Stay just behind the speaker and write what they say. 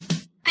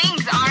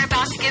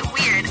about to get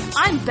weird.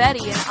 I'm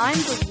Betty, and I'm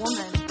the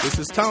woman. This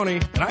is Tony,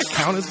 and I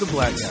count as the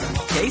black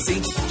guy.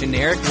 Casey,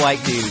 generic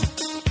white dude.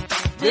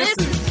 This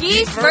is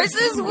Geek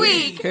versus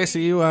Week.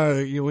 Casey,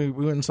 we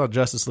went and saw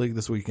Justice League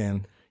this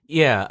weekend.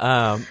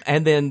 Yeah,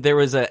 and then there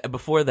was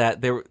before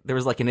that there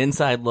was like an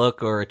inside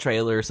look or a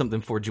trailer or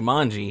something for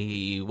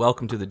Jumanji,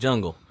 Welcome to the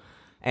Jungle.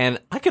 And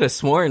I could have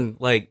sworn,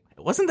 like,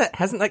 hasn't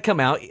that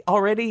come out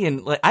already?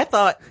 And like, I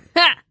thought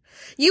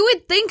You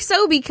would think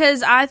so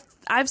because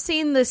I've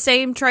seen the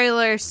same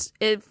trailers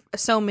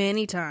so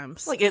many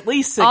times. like at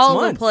least 6 all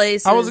months. the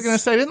places. I was going to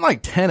say, didn't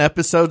like 10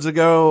 episodes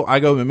ago, I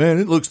go, man,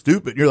 it looks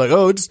stupid. You're like,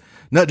 oh, it's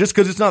not just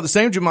because it's not the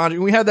same Jumanji.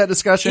 We had that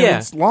discussion. Yeah.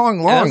 It's long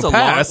And that was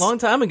past. a long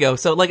time ago.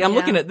 So like, I'm Yeah.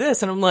 looking at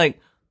this and I'm like,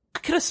 I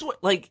could have sworn,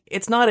 like,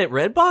 it's not at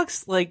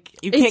Redbox. Like,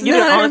 you It's can't get it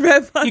not on.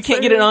 at Redbox, You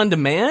can't get it on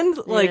demand.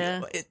 Like,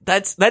 Yeah.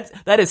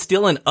 that is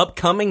still an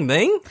upcoming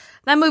thing.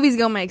 That movie's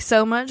gonna make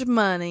so much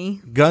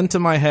money. Gun to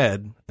my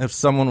head, if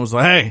someone was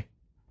like, hey,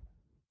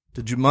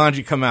 did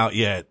Jumanji come out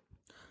yet?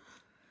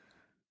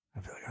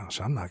 I'd be like,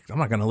 gosh, I'm not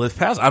going to live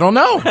past. I don't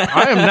know.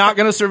 I am not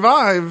going to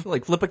survive.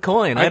 Like, flip a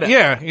coin.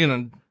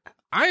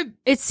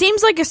 It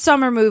seems like a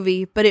summer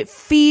movie, but it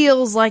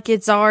feels like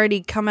it's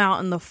already come out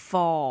in the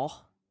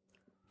fall.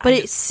 But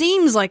it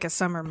seems like a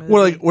summer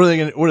movie.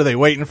 What are they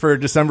waiting for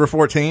December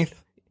 14th?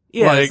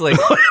 Yeah, it's like,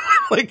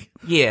 like,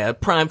 yeah,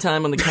 prime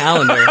time on the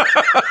calendar.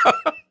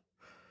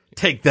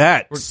 take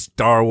that,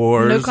 Star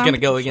Wars. No It's going to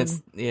go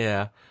competition. against,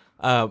 yeah.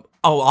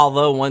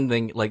 Although one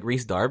thing, like,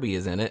 Reese Darby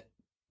is in it.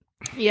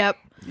 Yep.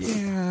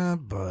 Yeah,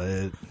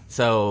 but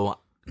So,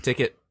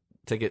 ticket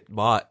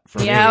bought for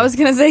me. Yeah, I was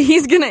gonna say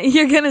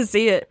you're gonna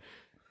see it.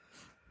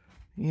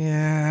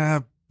 yeah,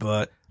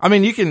 but I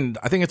mean,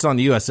 I think it's on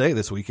USA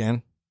this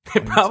weekend.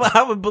 Probably,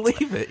 I would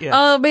believe it, yeah.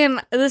 Oh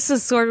man, this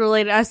is sort of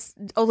related.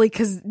 Only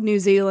because New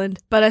Zealand,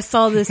 but I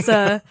saw this.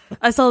 I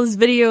saw this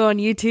video on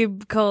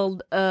YouTube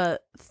called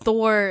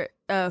Thor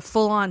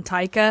Full On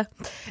Taika,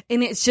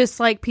 and it's just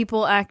like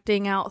people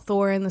acting out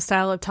Thor in the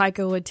style of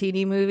Taika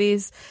Waititi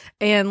movies.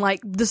 And like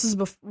this is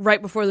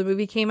right before the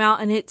movie came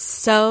out, and it's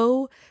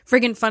so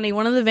friggin' funny.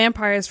 One of the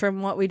vampires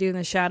from What We Do in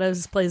the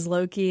Shadows plays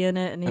Loki in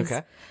it,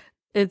 and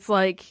it's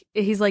like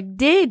he's like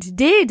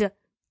did.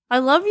 I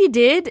love you,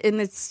 did,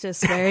 and it's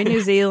just very New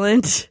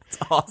Zealand. It's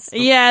awesome.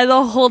 Yeah,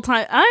 the whole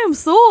time. I am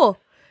Thor.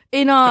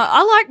 And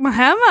I like my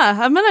hammer.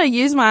 I'm gonna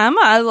use my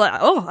hammer.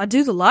 I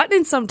do the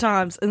lightning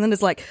sometimes. And then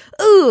it's like,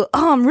 ooh,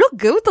 I'm real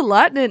good with the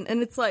lightning.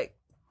 And it's like,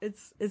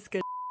 it's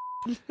good.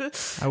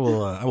 I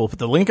will put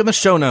the link in the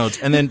show notes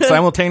and then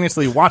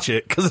simultaneously watch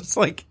it because it's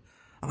like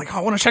I'm like, oh,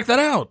 I want to check that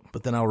out,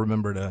 but then I'll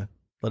remember to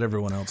let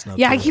everyone else know.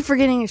 Yeah, too. I keep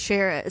forgetting to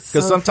share it.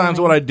 Because sometimes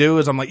what I do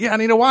is I'm like, yeah, I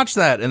need to watch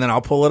that, and then I'll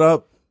pull it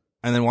up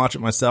and then watch it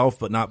myself,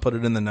 but not put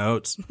it in the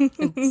notes.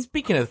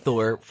 Speaking of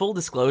Thor, full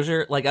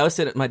disclosure, like I was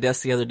sitting at my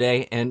desk the other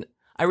day and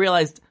I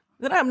realized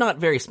that I'm not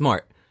very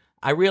smart.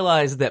 I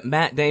realized that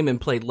Matt Damon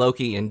played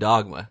Loki in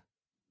Dogma.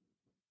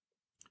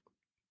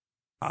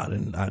 I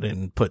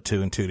didn't put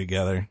two and two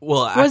together.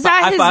 Well, Was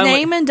that his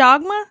name in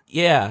Dogma?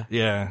 Yeah.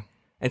 Yeah.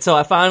 And so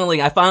I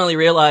finally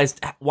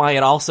realized why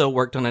it also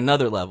worked on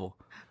another level.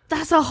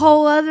 That's a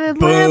whole other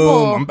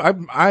level.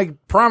 Boom. I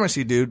promise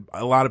you, dude,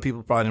 a lot of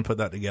people probably didn't put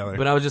that together.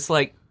 But I was just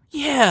like,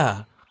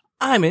 yeah,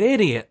 I'm an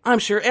idiot. I'm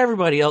sure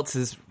everybody else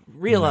has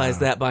realized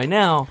that by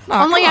now.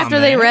 Only after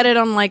they read it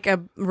on like a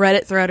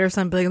Reddit thread or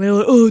something. And they're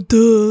like, oh,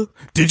 duh.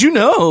 Did you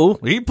know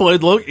he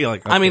played Loki?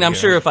 Like, I mean, okay, I'm yeah.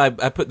 sure if I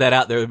put that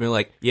out there, it would be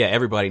like, yeah,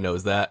 everybody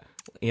knows that,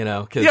 you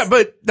know? Cause, Yeah,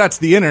 but that's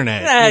the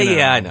internet. you know.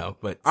 Yeah, I know.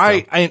 But still.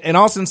 I, in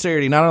all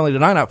sincerity, not only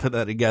did I not put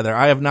that together,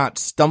 I have not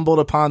stumbled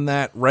upon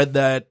that, read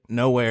that,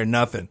 nowhere,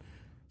 nothing.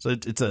 So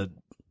it's a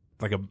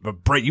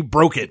break. You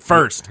broke it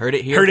first. Heard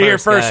it here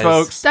first, guys.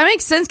 folks. That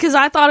makes sense because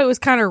I thought it was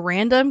kind of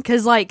random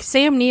because like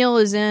Sam Neill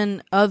is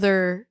in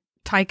other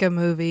Taika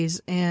movies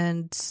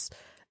and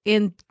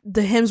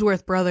the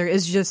Hemsworth brother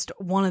is just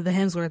one of the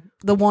Hemsworth,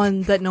 the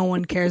one that no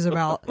one cares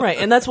about. Right,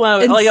 and that's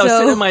why And I was so,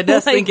 sitting at my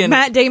desk like, thinking...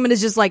 Matt Damon is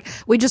just like,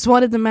 we just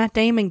wanted the Matt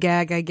Damon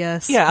gag, I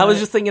guess. Yeah, I was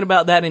just thinking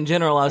about that in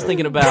general. I was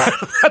thinking about...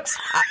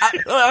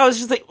 I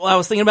was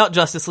thinking about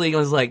Justice League. I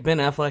was like, Ben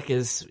Affleck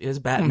is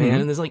Batman.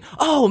 And it's like,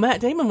 oh,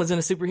 Matt Damon was in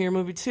a superhero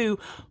movie too.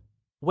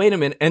 Wait a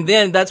minute. And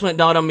then that's when it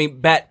dawned on me,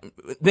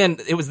 then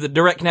it was the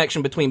direct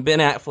connection between Ben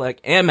Affleck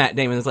and Matt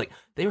Damon. It's like,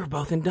 they were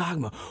both in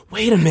Dogma.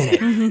 Wait a minute.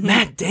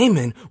 Matt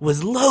Damon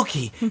was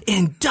Loki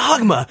in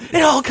Dogma.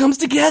 It all comes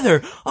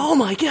together. Oh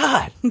my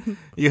God.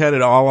 You had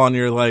it all on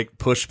your like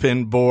push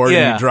pin board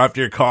and you dropped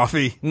your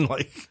coffee and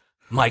like,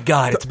 My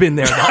God, it's been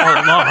there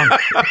all along.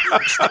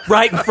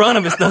 Right in front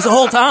of us this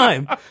whole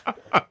time.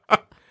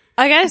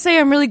 I gotta say,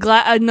 I'm really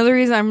glad. Another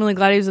reason I'm really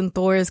glad he was in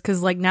Thor is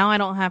because, like, now I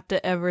don't have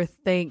to ever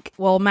think,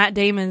 well, Matt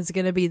Damon's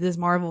gonna be this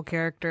Marvel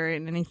character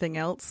and anything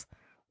else.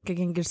 I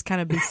can just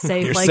kind of be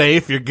safe. you're like,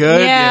 safe, you're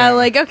good. Yeah,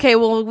 like, okay,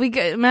 well, we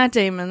got Matt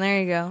Damon.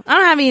 There you go. I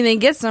don't have anything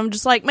against him.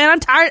 Just like, man,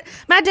 I'm tired.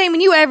 Matt Damon,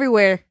 you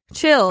everywhere.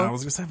 Chill. I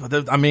was gonna say, but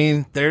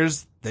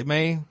they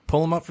may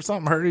pull him up for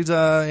something. I heard he's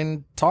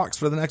in talks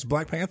for the next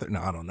Black Panther.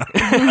 No, I don't know.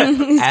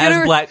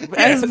 As Black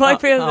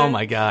Panther. Oh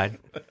my God.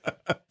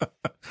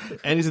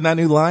 And he's in that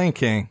new Lion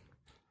King.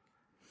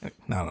 I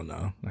don't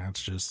know.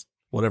 That's just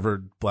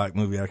whatever black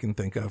movie I can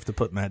think of to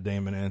put Matt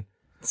Damon in.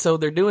 So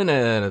they're doing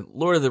a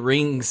Lord of the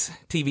Rings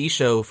TV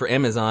show for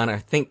Amazon. I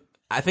think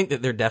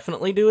that they're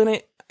definitely doing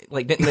it.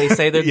 Like, didn't they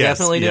say they're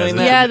definitely doing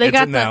that? Yeah, they It's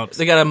got announced.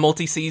 They got a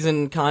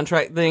multi-season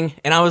contract thing,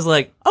 and I was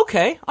like,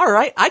 okay, all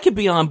right, I could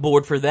be on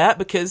board for that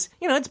because,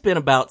 you know, it's been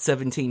about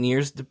 17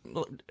 years,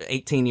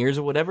 18 years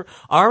or whatever.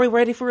 Are we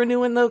ready for a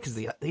new one, though? Because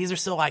these are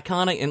so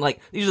iconic, and,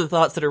 like, these are the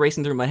thoughts that are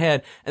racing through my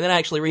head. And then I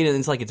actually read it, and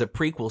it's like it's a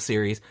prequel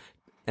series.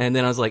 And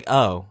then I was like,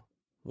 oh,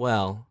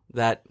 well,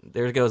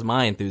 there goes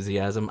my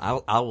enthusiasm.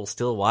 I will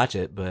still watch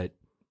it, but...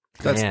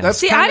 That's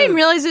See, I didn't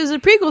realize it was a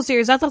prequel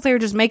series. I thought they were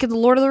just making the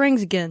Lord of the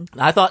Rings again.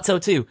 I thought so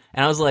too,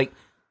 and I was like,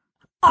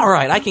 "All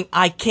right,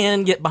 I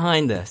can get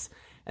behind this."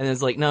 And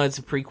it's like, no, it's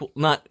a prequel,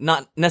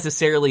 not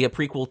necessarily a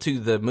prequel to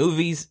the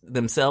movies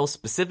themselves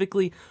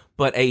specifically,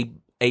 but a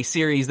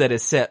series that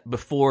is set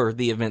before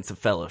the events of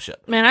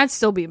Fellowship. Man, I'd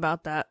still be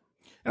about that.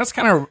 That's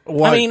kind of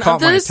what caught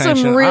my there's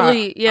attention. some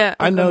really,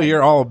 I know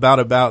you're all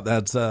about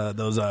that's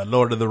those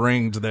Lord of the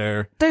Rings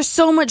there. There's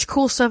so much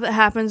cool stuff that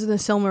happens in the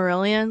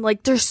Silmarillion.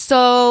 Like, there's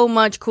so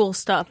much cool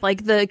stuff.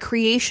 Like, the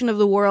creation of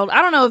the world.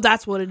 I don't know if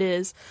that's what it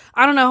is.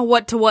 I don't know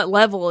to what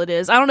level it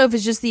is. I don't know if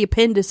it's just the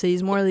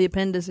appendices, more of the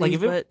appendices. Like,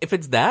 if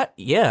it's that,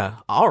 yeah,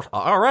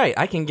 all right,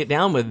 I can get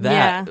down with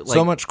that. Yeah. Like,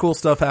 So much cool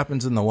stuff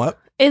happens in the what?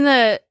 In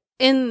the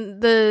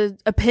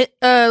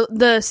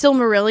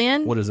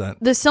Silmarillion. What is that?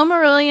 The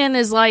Silmarillion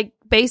is like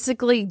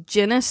basically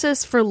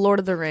Genesis for Lord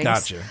of the Rings.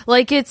 Gotcha.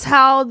 Like, it's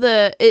how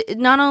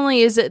not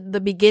only is it the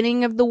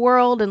beginning of the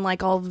world and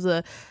like all of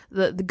the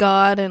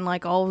god and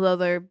like all of the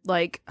other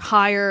like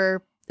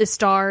higher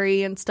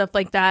Istari and stuff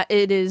like that,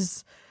 it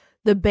is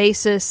the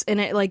basis, and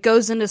it like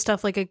goes into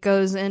stuff like it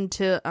goes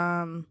into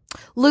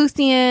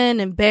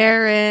Luthien and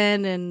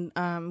Beren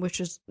and which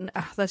is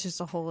that's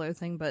just a whole other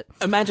thing. But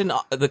imagine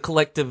the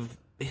collective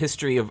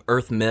history of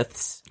Earth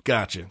myths,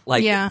 Gotcha.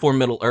 like Yeah. for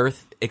Middle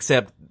Earth,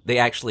 except they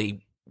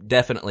actually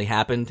definitely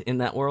happened in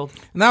that world.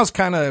 And that was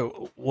kind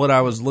of what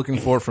I was looking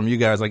for from you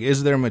guys. Like,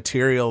 is there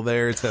material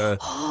there to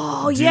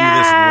do this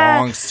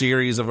long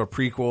series of a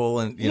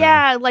prequel? And you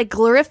know? like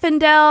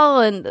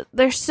Glorfindel, and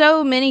there's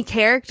so many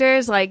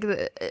characters. Like,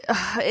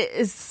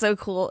 it's so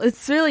cool.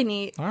 It's really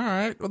neat. All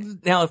right. Well,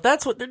 Now, if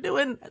that's what they're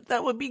doing,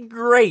 that would be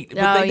great. But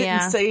Oh, they didn't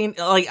yeah. say,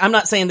 like, I'm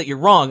not saying that you're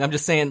wrong. I'm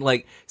just saying,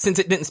 like, since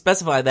it didn't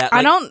specify that,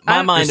 like,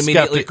 You're my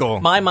skeptical.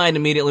 mind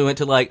immediately went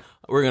to, like,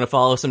 we're going to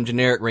follow some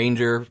generic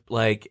ranger,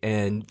 like,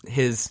 and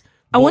his...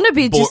 I want to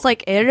be just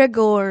like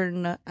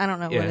Aragorn. I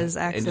don't know what his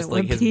and accent just,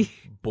 like, would his be.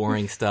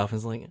 boring stuff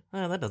is like,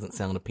 oh, that doesn't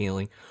sound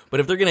appealing. But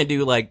if they're going to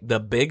do, like, the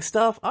big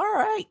stuff, all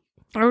right.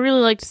 I would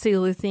really like to see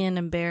Luthien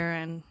and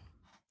Beren,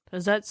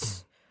 because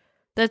that's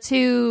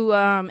who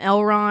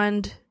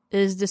Elrond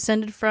is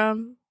descended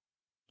from.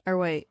 Or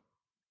wait,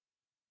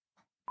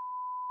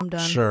 I'm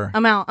done. Sure.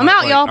 I'm out. I'm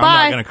out, y'all. I'm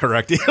Bye. not going to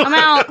correct you. I'm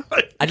out.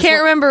 I just Can't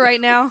want- remember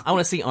right now. I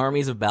want to see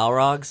armies of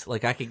Balrogs.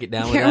 Like, I could get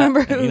down with Can't that.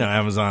 remember who. You know,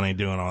 Amazon ain't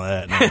doing all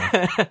that.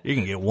 No. You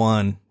can get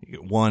one. You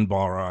get one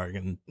Balrog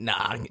and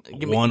Nah,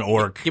 give me, one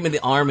orc. Give me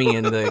the army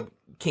and the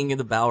king of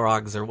the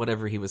Balrogs or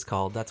whatever he was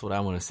called. That's what I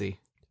want to see.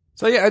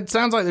 So yeah, it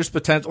sounds like there's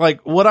potential.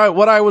 Like what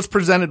I was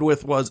presented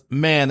with was,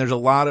 man, there's a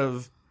lot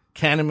of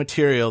canon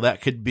material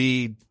that could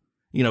be,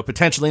 you know,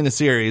 potentially in the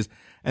series.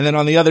 And then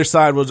on the other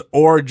side was,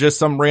 or just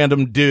some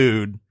random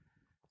dude.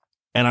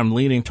 And I'm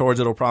leaning towards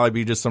it'll probably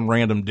be just some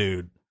random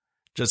dude.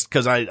 Just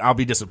because I'll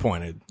be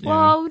disappointed. you know?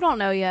 Well, we don't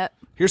know yet.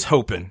 Here's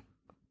hoping.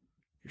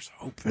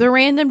 The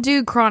Random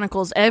Dude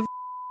Chronicles. Every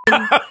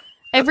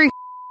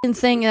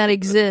thing that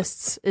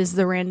exists is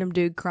the Random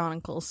Dude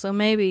Chronicles. So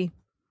maybe.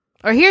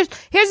 Or here's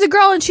the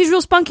girl and she's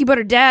real spunky, but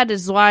her dad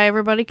is why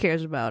everybody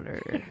cares about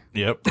her.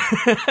 Yep.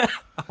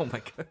 Oh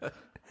my god.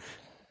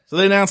 So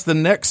they announced the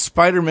next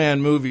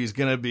Spider-Man movie is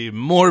going to be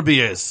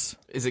Morbius.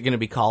 Is it going to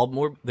be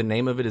called the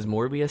name of it is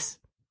Morbius?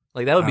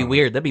 Like, that would be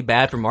weird. That'd be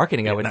bad for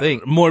marketing, I would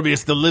think.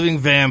 Morbius, the living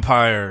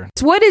vampire.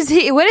 So what does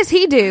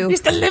he do?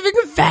 He's the living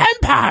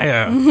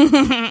vampire.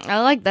 I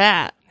like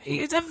that.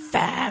 He's a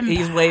vampire.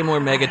 He's way more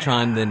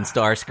Megatron than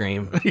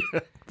Starscream.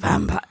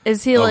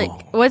 Is he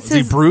like what's Is he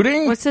his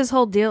brooding? What's his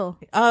whole deal?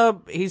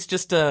 He's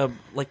just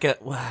like a,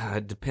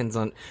 it depends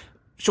on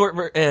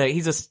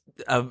he's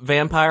a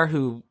vampire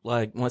who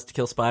like wants to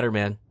kill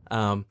Spider-Man.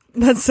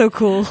 That's so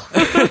cool.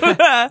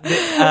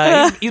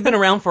 He's been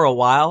around for a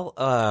while.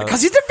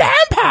 Because he's a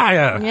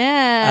vampire.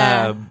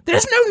 Yeah.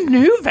 There's no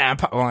new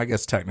vampire. Well, I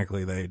guess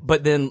technically they.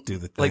 But then, Do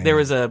the like,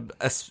 thing.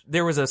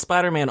 there was a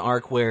Spider-Man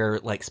arc where,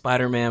 like,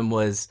 Spider-Man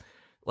was,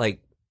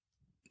 like,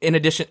 in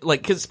addition,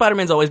 like, because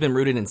Spider-Man's always been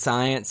rooted in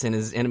science, and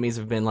his enemies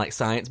have been, like,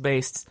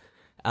 science-based,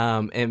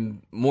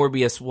 and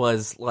Morbius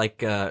was,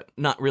 like,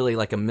 not really,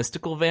 like, a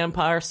mystical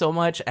vampire so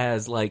much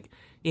as, like,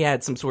 he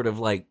had some sort of,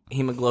 like,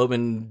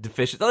 hemoglobin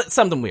deficiency,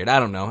 something weird. I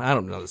don't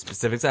know the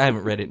specifics. I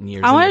haven't read it in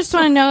years. I just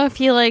want to know if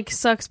he like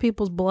sucks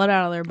people's blood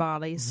out of their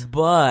bodies.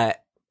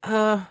 But,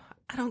 I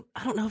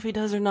don't know if he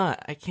does or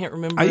not. I can't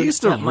remember. I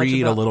used to that much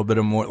read a about- little bit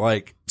of more,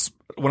 like,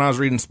 when I was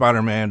reading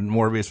Spider-Man,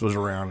 Morbius was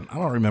around. I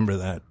don't remember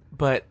that.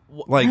 but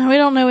Like, We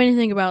don't know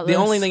anything about this.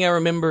 the only thing I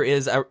remember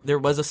is there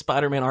was a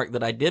Spider-Man arc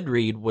that I did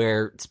read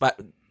where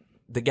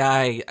the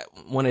guy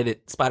wanted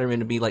Spider-Man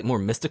to be like more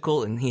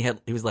mystical, and he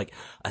was like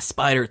a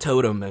spider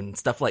totem and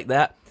stuff like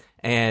that.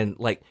 And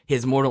like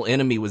his mortal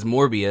enemy was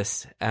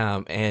Morbius,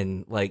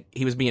 and like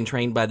he was being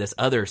trained by this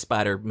other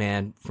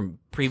Spider-Man from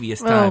previous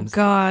times. Oh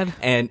God!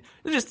 And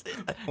just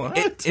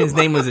his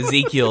name was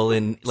Ezekiel,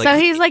 and like So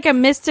he's like a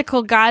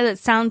mystical guy that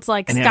sounds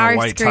like and he had a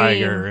white Starscream.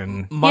 tiger,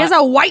 and He has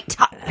a white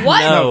what?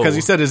 No. because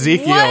he said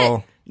Ezekiel.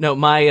 What? No,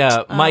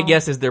 my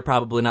guess is they're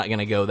probably not going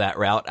to go that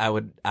route. I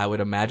would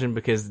imagine,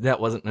 because that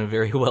wasn't a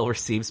very well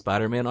received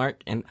Spider-Man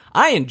arc, and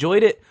I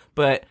enjoyed it,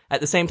 but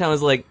at the same time, I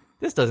was like,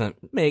 this doesn't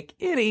make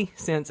any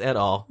sense at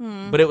all.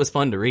 But it was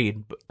fun to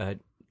read.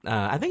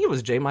 I think it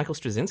was J. Michael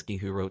Straczynski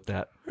who wrote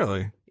that,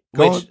 Really?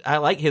 which I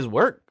like his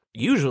work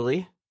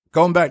usually.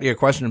 Going back to your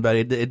question about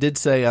it did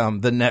say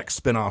the next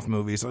spin-off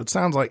movie. So it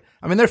sounds like,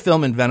 I mean, they're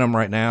filming Venom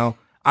right now.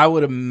 I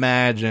would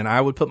imagine, I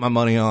would put my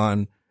money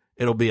on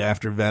it'll be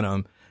after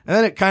Venom. And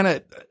then it kind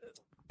of,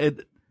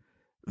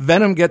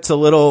 Venom gets a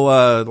little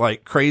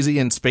like crazy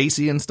and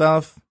spacey and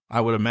stuff,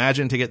 I would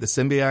imagine, to get the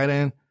symbiote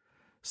in.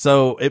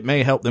 So it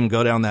may help them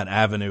go down that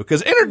avenue.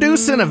 Because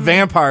introducing a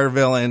vampire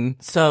villain.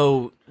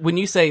 So when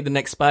you say the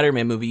next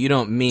Spider-Man movie, you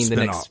don't mean the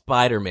Spin-off. next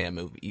Spider-Man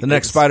movie. The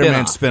next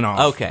Spider-Man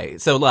spin-off. Okay,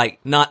 so like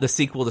not the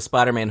sequel to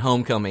Spider-Man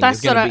Homecoming That's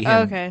is going to be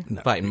what him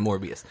fighting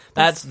Morbius.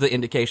 That's the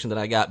indication that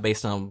I got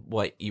based on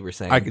what you were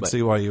saying. I could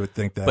see why you would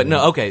think that. But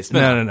no, okay,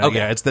 spin-off. No. Okay.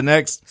 Yeah, it's the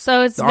next.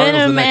 So it's the article's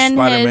Venom the next and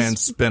Spider-Man his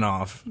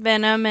spin-off.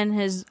 Venom and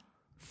his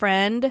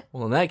friend.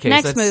 Well, in that case,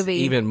 Next that's movie.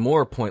 even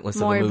more pointless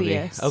of a movie.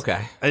 Morbius.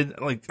 Okay.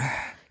 Like,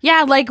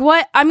 Yeah, like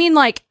what? I mean,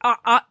 like,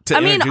 I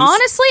mean, introduce-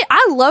 honestly,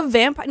 I love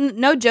vampire.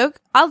 No joke,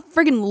 I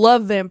freaking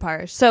love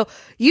vampires. So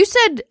you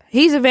said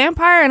he's a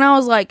vampire, and I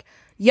was like,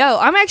 yo,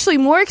 I'm actually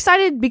more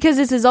excited because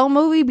it's his own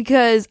movie,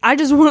 because I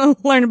just want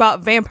to learn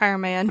about Vampire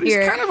Man he's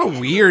here. kind of a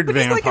weird He's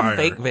vampire. like a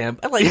fake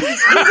vampire. Like,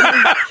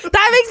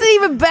 That makes it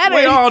even better.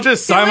 We all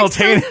just It makes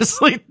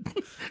simultaneously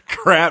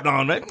crapped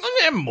on it.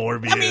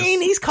 Morbius. I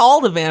mean, he's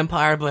called a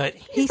vampire, but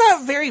he's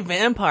not very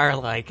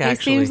vampire-like, He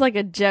actually. seems like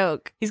a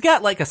joke. He's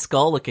got like a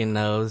skull-looking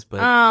nose, but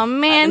Oh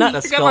man, not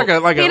a He got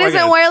skull. he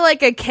doesn't wear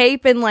like a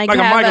cape and like like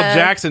a have Michael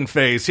Jackson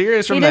face. Here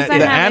is from He the doesn't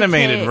have a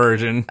animated cape.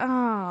 version.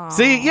 Oh.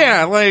 See,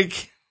 yeah,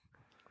 like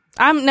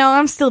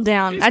I'm still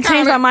down. He's I changed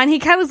kinda- my mind. He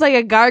kind of looks like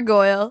a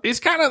gargoyle. he's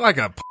kind of like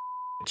a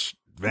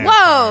vampire.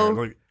 Whoa.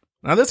 Like,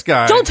 now this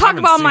guy. Don't I talk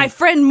haven't about seen- my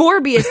friend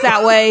Morbius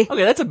that way.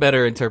 Okay, that's a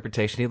better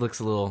interpretation. He looks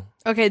a little...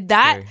 Okay,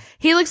 that Scary.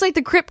 he looks like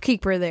the Crypt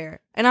Keeper there,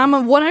 and I'm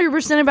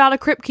 100% about a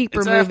Crypt Keeper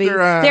It's movie. after,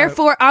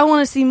 Therefore, I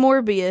want to see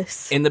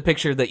Morbius. In the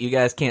picture that you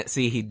guys can't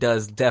see, he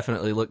does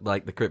definitely look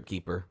like the Crypt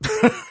Keeper.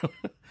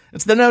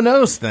 It's the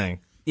no-nose thing.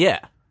 Yeah.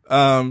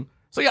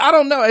 So yeah, I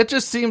don't know. It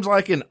just seems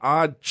like an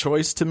odd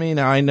choice to me.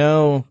 Now I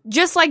know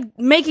Just like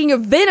making a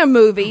Venom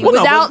movie Well,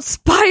 no, without but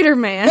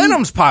Spider-Man.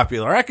 Venom's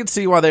popular. I could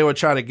see why they would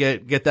try to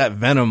get that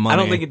Venom money. I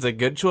don't think it's a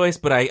good choice,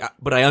 but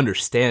I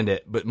understand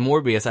it. But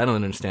Morbius, I don't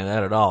understand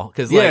that at all.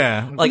 Because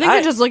Yeah. I like think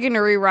they're just looking to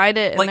rewrite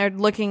it, and like- they're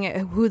looking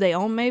at who they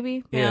own,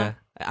 maybe. yeah.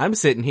 I'm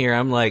sitting here,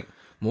 I'm like,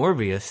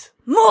 Morbius.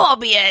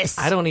 Morbius.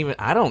 I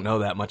don't know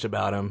that much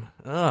about him.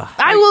 Ugh.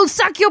 I will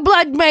suck your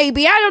blood,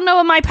 maybe. I don't know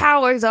what my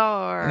powers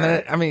are. And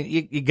then, I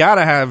mean, you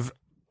gotta have,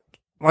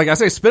 like I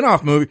say,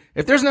 spin-off movie.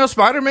 If there's no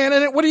Spider-Man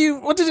in it,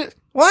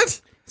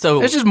 what?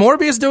 So It's just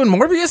Morbius doing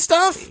Morbius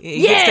stuff?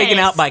 he gets taken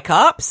out by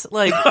cops?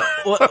 Like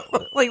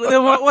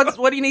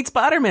what do you need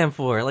Spider-Man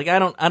for? Like I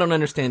don't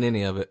understand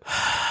any of it.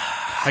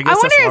 I guess I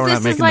wonder that's why if we're this not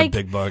is making like the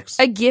big bucks.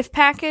 a gift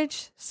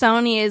package.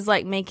 Sony is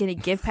like making a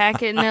gift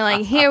packet, and they're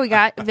like, "Here we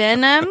got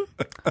Venom.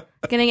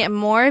 Gonna get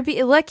more.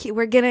 Look,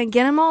 we're gonna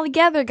get them all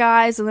together,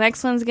 guys. And the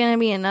next one's gonna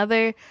be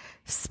another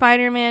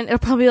Spider-Man. It'll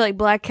probably be like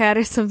Black Cat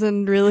or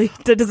something. Really,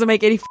 that doesn't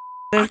make any.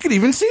 I could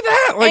even see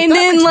that. Like, And that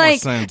then makes more like,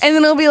 sense. and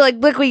then it'll be like,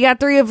 look, we got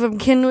 3 of them.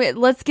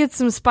 Let's get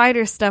some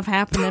Spider stuff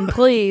happening,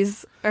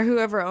 please, or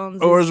whoever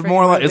owns. or these it's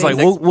more like, it's like,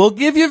 freaking movies. we'll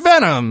give you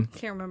Venom,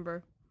 can't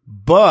remember,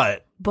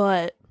 but,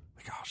 but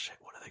like, oh shit,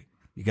 what are they?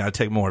 You gotta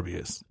take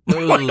Morbius.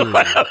 Ooh.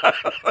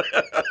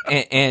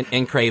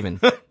 and Craven.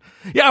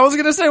 Yeah, I was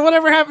gonna say,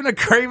 whatever happened to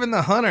Craven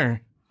the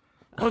Hunter?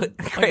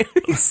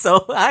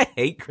 I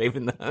hate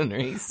Craven the Hunter.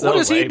 He's so What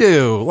does he lame.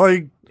 do?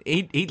 Like,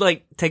 He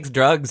like takes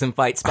drugs and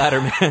fights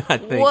Spider-Man, I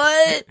think.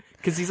 what?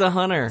 Because he's a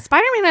hunter.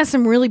 Spider-Man has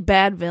some really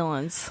bad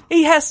villains.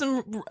 He has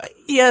some.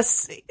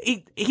 Yes,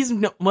 he's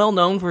well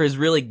known for his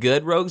really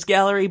good rogues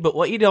gallery, but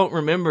what you don't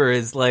remember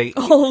is like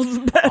All of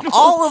the bad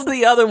all of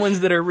the other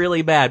ones that are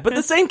really bad. But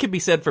the same could be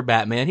said for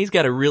Batman. He's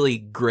got a really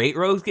great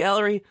rogues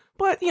gallery,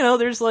 but you know,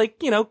 there's like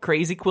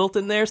Crazy Quilt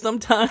in there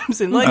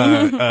sometimes, and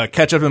like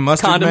ketchup and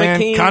mustard Condiment man,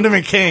 King.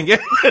 Condiment King. Yeah.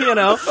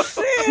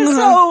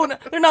 so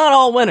they're not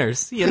all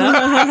winners. You know,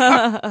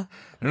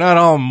 They're not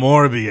all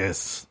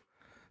Morbius,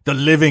 the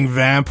living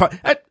vampire.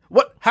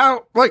 What?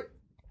 How? Like,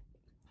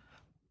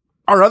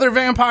 are other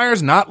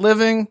vampires not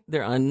living?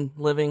 they're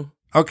unliving.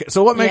 Okay,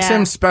 so what makes Yeah.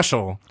 him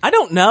special? I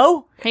don't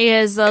know. He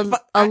is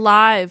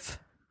alive.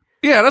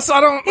 Yeah, that's I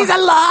don't. He's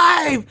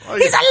alive.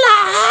 He's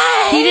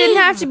alive. He didn't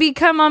have to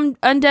become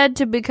undead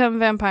to become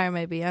vampire.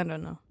 Maybe I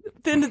don't know.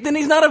 Then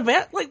he's not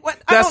a like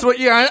what? That's what.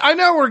 Yeah, I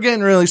know we're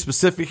getting really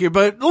specific here,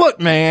 but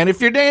look, man,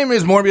 if your name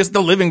is Morbius,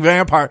 the living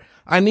vampire,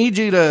 I need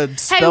you to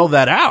spell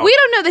that out. We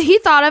don't know that he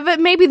thought of it.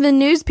 Maybe the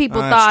news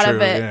people thought true,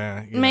 of it.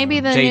 yeah.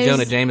 Maybe the J. news.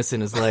 Jonah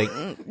Jameson is like,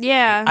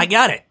 Yeah, I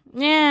got it.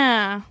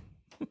 yeah.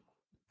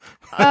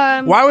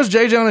 Why was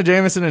J. Jonah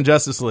Jameson in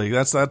Justice League?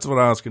 That's what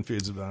I was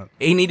confused about.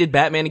 He needed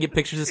Batman to get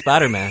pictures of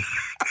Spider-Man.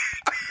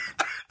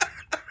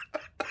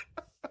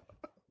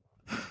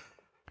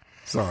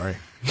 Sorry.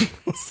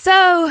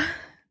 So,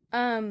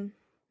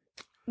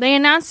 they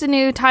announced a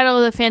new title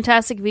of the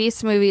Fantastic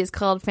Beasts movie. It's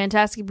called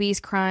Fantastic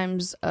Beasts: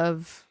 Crimes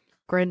of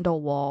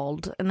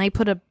Grindelwald, and they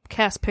put a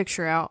cast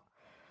picture out,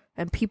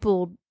 and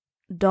people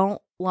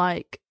don't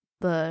like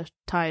the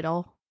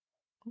title.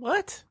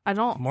 What? I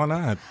don't. Why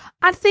not?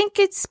 I think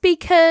it's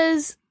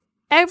because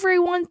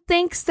everyone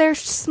thinks they're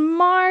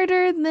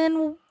smarter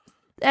than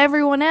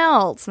everyone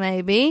else,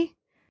 maybe.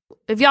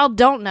 If y'all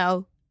don't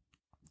know,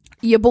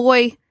 your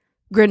boy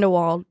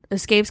Grindelwald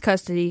escapes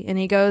custody, and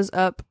he goes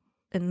up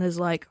and is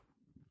like,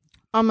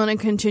 I'm going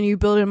to continue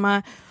building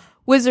my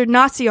wizard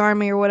Nazi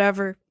army or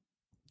whatever.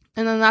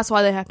 And then that's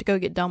why they have to go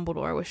get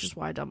Dumbledore, which is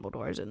why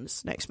Dumbledore is in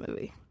this next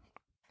movie.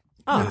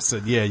 I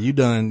said, yeah, you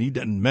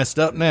done messed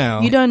up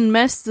now. You done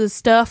messed the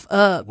stuff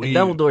up.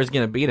 Dumbledore's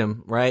gonna beat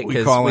him, right?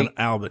 We call him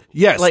Albert.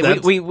 Yes, like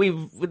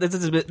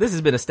this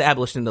has been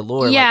established in the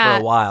lore like,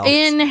 for a while.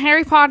 In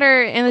Harry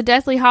Potter and the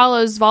Deathly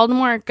Hallows,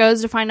 Voldemort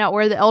goes to find out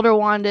where the Elder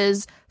Wand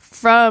is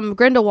from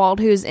Grindelwald,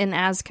 who's in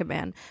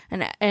Azkaban,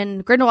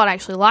 and Grindelwald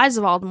actually lies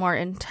to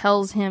Voldemort and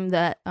tells him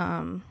that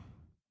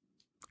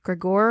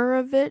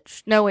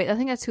Grigorovich. No, wait, I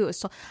think that's who it was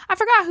told. I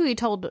forgot who he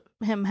told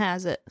him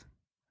has it.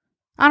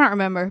 I don't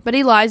remember, but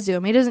he lies to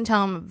him. He doesn't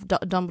tell him if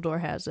Dumbledore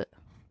has it.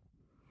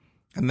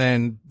 And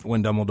then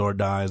when Dumbledore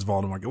dies,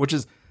 Voldemort, which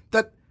is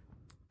that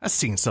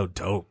scene's so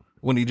dope.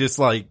 When he just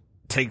like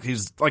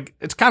he's like,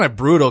 it's kind of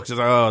brutal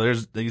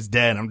because he's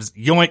dead. I'm just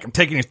yoink, I'm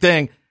taking your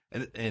thing.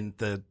 And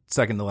the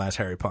second to last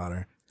Harry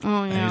Potter.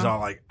 Oh yeah. And he's all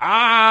like,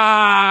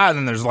 and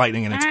then there's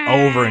lightning and it's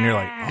over and you're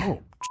like,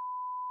 oh,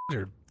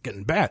 you're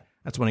getting bad.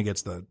 That's when he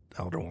gets the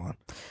Elder Wand.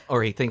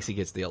 Or he thinks he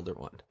gets the Elder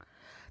Wand.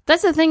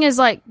 That's the thing is,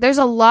 like, there's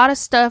a lot of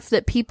stuff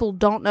that people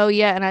don't know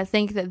yet, and I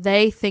think that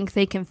they think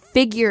they can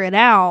figure it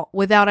out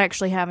without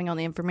actually having all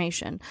the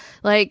information.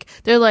 Like,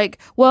 they're like,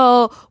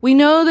 well, we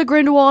know that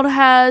Grindelwald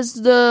has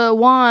the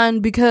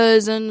wand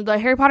because in the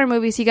Harry Potter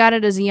movies, he got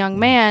it as a young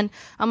man.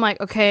 I'm like,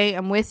 okay,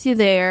 I'm with you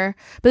there.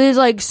 But it's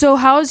like, so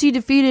how is he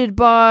defeated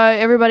by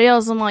everybody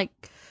else? I'm like,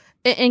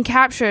 and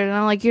captured. And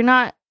I'm like, you're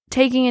not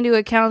taking into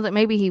account that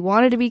maybe he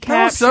wanted to be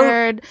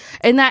captured,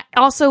 and that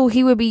also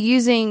he would be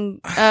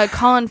using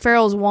Colin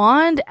Farrell's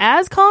wand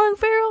as Colin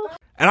Farrell.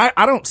 And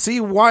I don't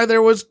see why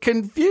there was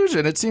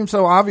confusion. It seems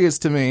so obvious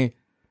to me,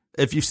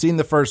 if you've seen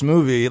the first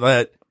movie,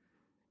 that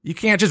you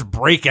can't just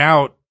break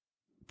out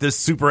this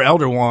super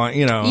Elder Wand,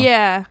 you know.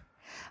 Yeah.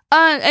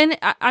 And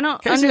I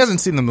don't. Casey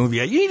hasn't seen the movie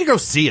yet. You need to go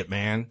see it,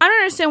 man. I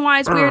don't understand why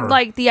it's weird.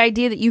 Like the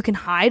idea that you can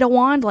hide a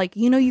wand, like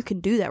you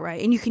can do that,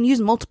 right? And you can use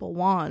multiple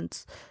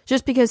wands.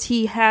 Just because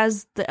he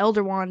has the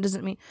Elder Wand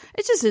doesn't mean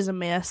it just is a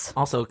mess.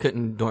 Also,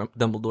 couldn't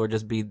Dumbledore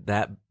just be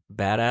that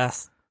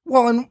badass?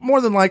 Well, and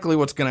more than likely,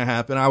 what's going to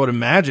happen, I would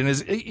imagine,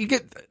 is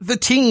the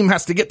team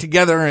has to get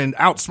together and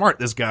outsmart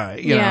this guy.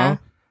 You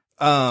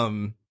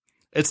know,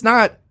 it's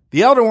not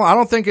the Elder Wand. I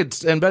don't think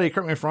it's. And Betty,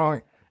 correct me if I'm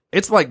wrong.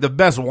 It's like the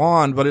best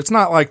wand, but it's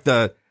not like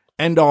the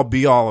end all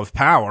be all of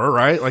power,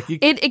 right? Like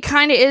it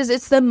kind of is.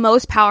 It's the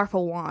most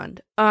powerful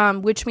wand,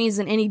 which means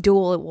in any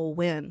duel it will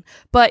win.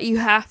 But you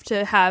have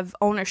to have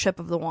ownership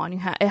of the wand.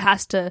 It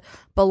has to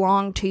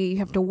belong to you. You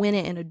have to win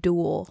it in a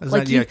duel. Kill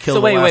the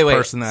last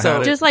person that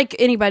had it. Just like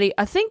anybody.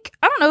 I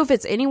don't know if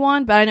it's any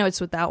wand, but I know it's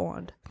with that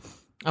wand.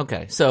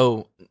 Okay,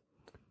 so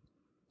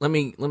let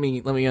me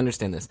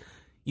understand this.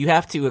 You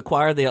have to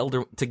acquire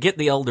to get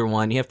the Elder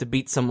Wand. You have to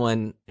beat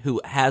someone who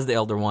has the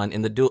Elder Wand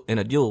in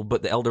a duel,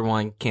 but the Elder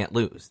Wand can't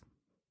lose.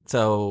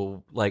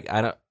 So,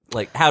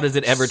 how does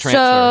it ever transfer?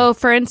 So,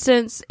 for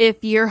instance,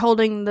 if you're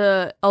holding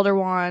the Elder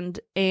Wand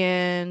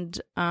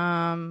and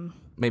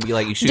maybe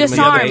like you shoot him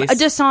in the face?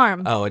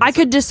 Disarm. Oh, I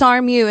could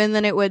disarm you, and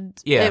then it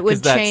would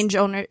change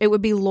owner. It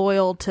would be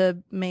loyal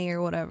to me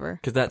or whatever.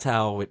 Because that's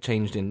how it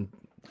changed in.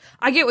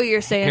 I get what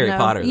you're saying. Harry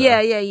Potter. Though.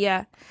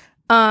 Yeah.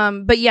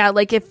 But yeah,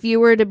 like if you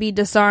were to be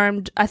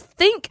disarmed, I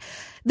think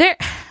there.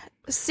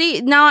 See,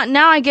 now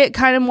I get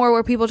kind of more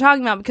what people are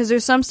talking about because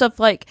there's some stuff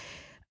like,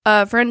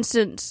 for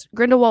instance,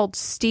 Grindelwald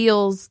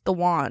steals the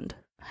wand.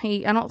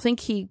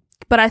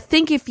 But I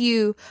think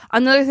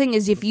another thing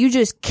is if you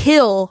just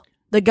kill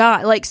the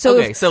guy, like so.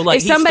 Okay, so like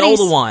if he stole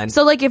the wand.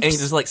 So like if and he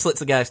just like slits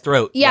the guy's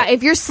throat. Yeah,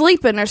 if you're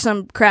sleeping or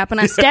some crap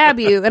and I stab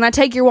you and I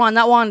take your wand,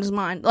 that wand is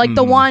mine. Like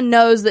the wand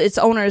knows that its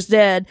owner is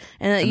dead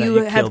and that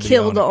you have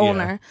killed the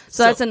owner. Yeah.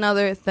 So that's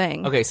another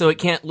thing. Okay, so it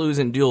can't lose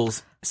in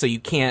duels. So you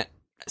can't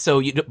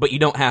but you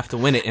don't have to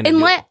win it in a And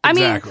duel.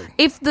 Exactly.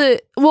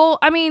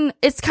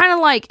 it's kind of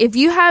like if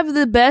you have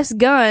the best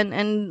gun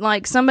and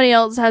like somebody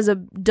else has a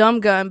dumb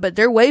gun, but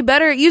they're way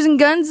better at using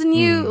guns than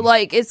you.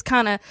 Like it's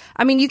kind of,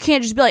 you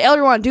can't just be like,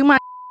 Elder Wand, do my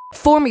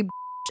for me,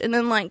 and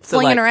then like So,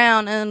 fling it like-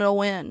 around and it'll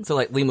win. So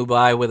like Lee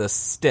Mubai with a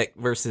stick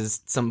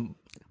versus some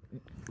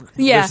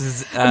Yeah,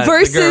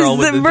 versus the girl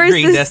with the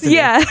green destiny.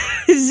 yeah.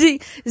 Z.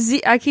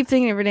 I keep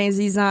thinking of her name,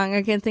 Zizang.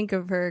 I can't think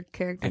of her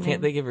character. I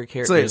can't think of her So,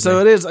 character. so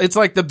it is. It's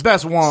like the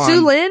best wand.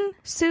 Su Lin.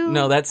 Su.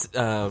 No, that's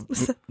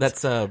the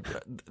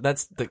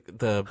that's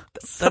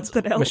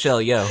Something else. Michelle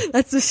Yeoh.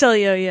 That's Michelle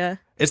Yeoh. Yeah.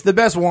 It's the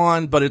best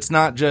wand, but it's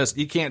not just.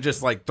 You can't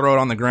just like throw it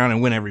on the ground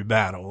and win every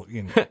battle.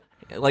 You know.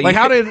 Like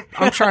how did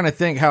I'm trying to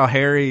think how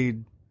Harry.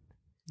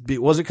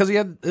 Was it because he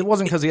had? It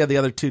wasn't because he had the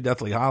other 2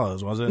 Deathly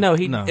Hollows, was it? No,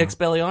 he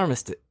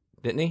Expelliarmused it,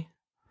 didn't he?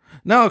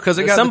 No, because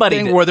it got Somebody the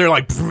thing did. where they're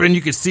like, and you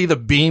could see the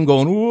beam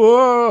going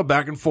whoa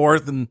back and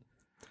forth, and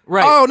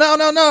Right. oh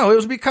no, it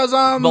was because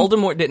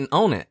Voldemort didn't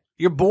own it.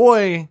 your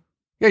boy,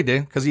 yeah, he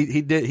did because he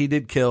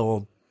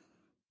killed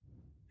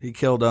He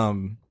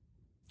Dumbledore.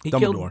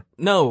 killed.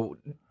 No,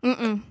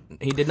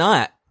 he did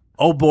not.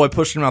 Old boy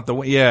pushed him out the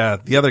way. Yeah,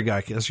 the other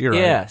guy. Yes, you're right.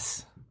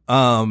 Yes.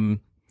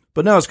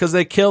 But no, it's because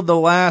they killed the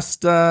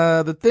last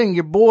the thing.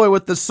 Your boy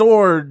with the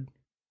sword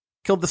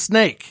killed the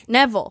snake.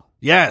 Neville.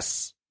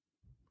 Yes,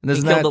 and He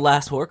isn't killed that the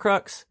last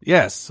Horcrux.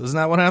 yes? Isn't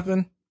that what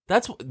happened?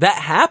 That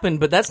happened,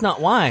 but that's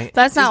not why.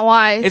 That's not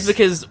why. It's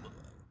because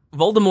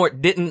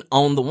Voldemort didn't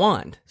own the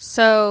wand.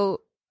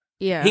 So,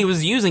 yeah. He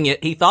was using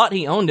it. He thought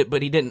he owned it,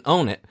 but he didn't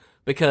own it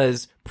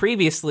because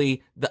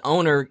previously the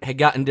owner had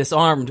gotten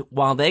disarmed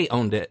while they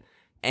owned it,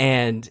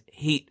 and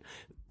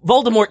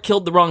Voldemort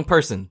killed the wrong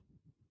person.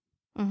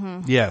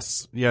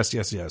 Yes.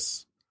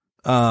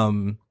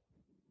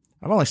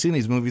 I've only seen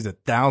these movies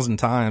 1,000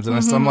 times, and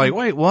I'm like,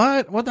 wait,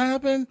 what? What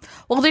happened?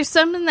 Well, there's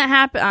something that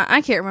happened.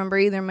 I can't remember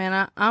either,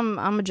 man.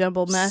 I'm a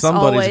jumbled mess.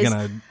 Somebody's always.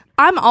 gonna.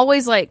 I'm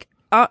always like,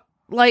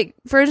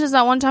 for instance,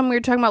 that one time we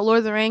were talking about Lord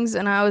of the Rings,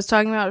 and I was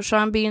talking about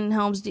Sean Bean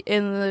Helms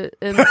in the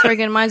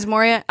friggin' Mines of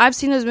Moria. I've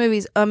seen those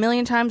movies a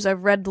million times.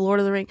 I've read the Lord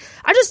of the Rings.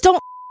 I just don't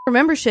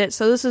remember shit.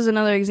 So this is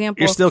another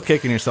example. You're still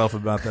kicking yourself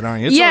about that,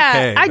 aren't you? It's yeah,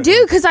 okay, I but-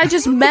 do because I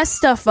just mess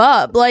stuff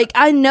up. Like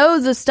I know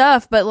the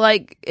stuff, but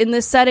like in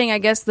this setting, I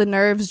guess the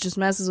nerves just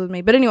messes with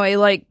me. But anyway,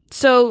 like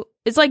so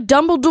it's like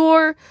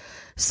Dumbledore.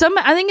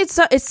 I think it's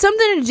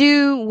something to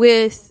do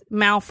with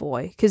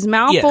Malfoy because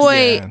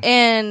Malfoy Yeah.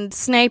 and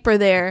Snape are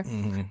there,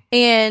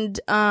 and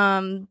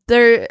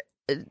they're.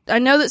 I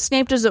know that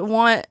Snape doesn't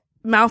want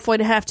Malfoy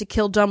to have to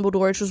kill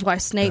Dumbledore, which is why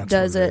Snape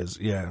That's does what it. is.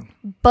 Yeah.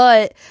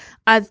 But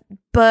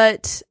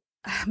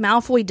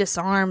Malfoy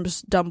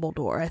disarms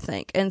Dumbledore, I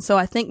think, and so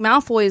I think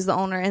Malfoy is the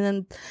owner,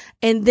 and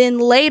then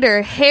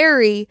later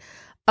Harry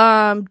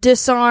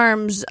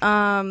disarms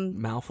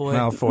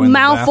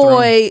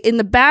Malfoy. in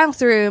the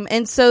bathroom,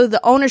 and so the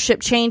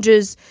ownership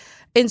changes,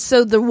 and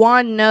so the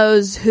wand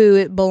knows who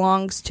it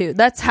belongs to.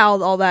 That's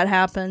how all that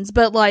happens.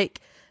 But like.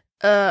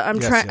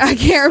 I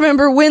can't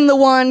remember when the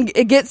wand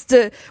it gets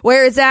to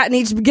where it's at in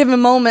each given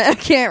moment. I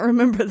can't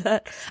remember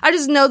that. I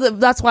just know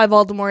that's why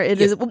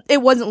Voldemort.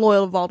 It wasn't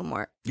loyal to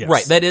Voldemort. Yes.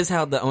 Right, that is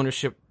how the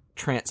ownership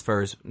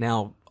transfers.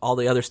 Now, all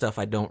the other stuff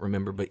I don't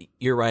remember, but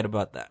you're right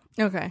about that.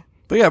 Okay.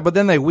 But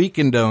then they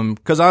weakened him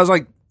because I was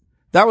like,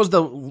 that was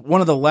one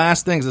of the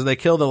last things is they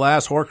killed the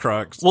last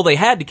Horcrux. Well, they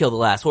had to kill the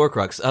last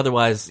Horcrux,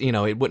 otherwise,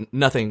 it wouldn't.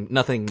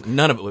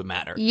 None of it would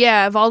matter.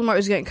 Yeah, Voldemort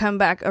was going to come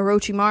back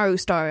Orochimaru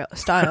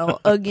style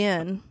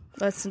again.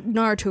 That's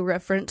Naruto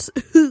reference.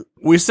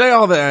 We say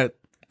all that.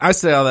 I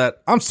say all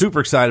that. I'm super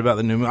excited about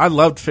the new movie. I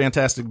loved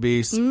Fantastic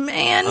Beasts.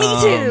 Man,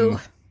 me too.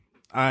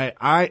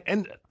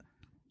 And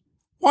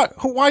what?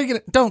 Why are you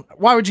gonna?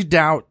 Why would you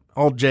doubt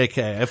old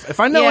J.K.?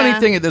 If I know Yeah.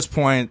 anything at this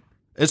point,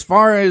 as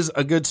far as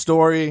a good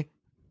story,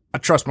 I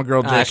trust my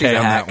girl she's J.K. a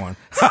on hack. that one.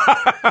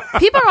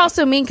 People are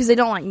also mean because they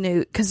don't like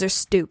Newt because they're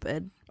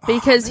stupid.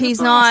 Because man, he's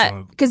that's not.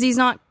 awesome. Because he's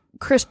not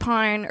Chris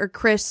Pine or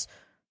Chris.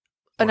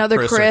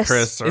 Another Or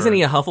Chris. or- Isn't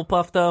he a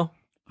Hufflepuff though?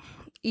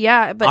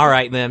 Yeah, but All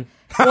right then.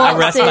 Well, I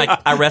rest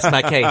see-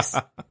 my case.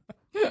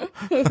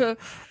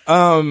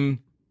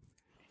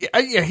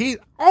 Yeah,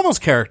 all those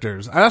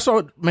characters. That's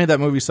what made that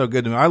movie so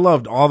good to me. I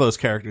loved all those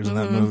characters in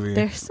that movie.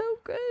 they're so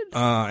good.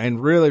 And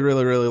really,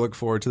 really, really look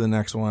forward to the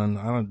next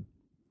one.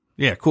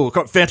 Yeah, cool.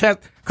 Call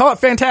it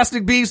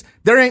Fantastic Beasts.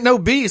 There ain't no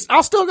beast.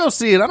 I'll still go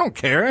see it. I don't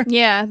care.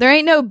 Yeah, there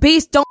ain't no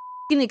beast. Don't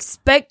f***ing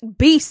expect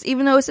beast,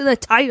 even though it's in the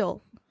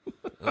title.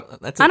 I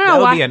don't know That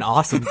would why. be an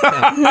awesome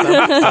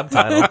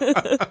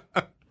subtitle.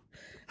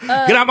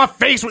 Get out my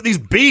face with these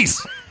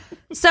beasts.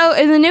 So,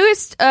 in the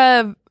newest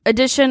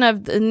edition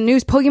of the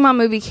newest Pokemon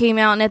movie came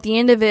out, and at the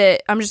end of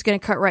it, I'm just going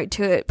to cut right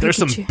to it. There's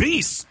some Pikachu.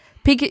 beasts.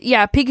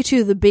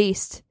 Pikachu the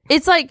Beast.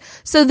 It's like,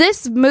 so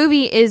this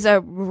movie is a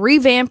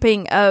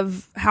revamping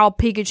of how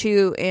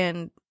Pikachu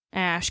and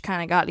Ash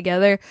kind of got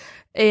together,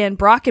 and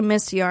Brock and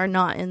Misty are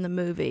not in the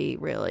movie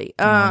really.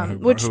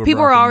 Which who are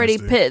people are Brock and already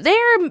Misty?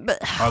 they're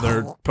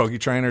Other Poke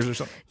trainers or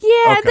something?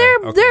 yeah,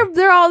 Okay,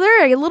 they're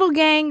a little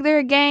gang. They're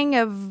a gang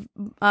of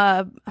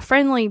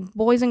friendly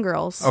boys and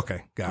girls.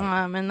 Okay,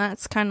 got it. And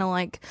that's kind of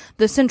like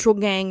the central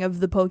gang of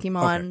the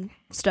Pokemon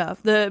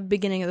stuff, the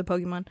beginning of the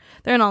Pokemon.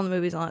 They're in all the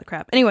movies and all that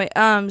crap. Anyway,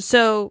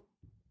 so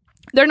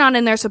they're not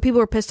in there, so people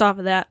are pissed off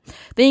at that.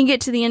 Then you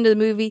get to the end of the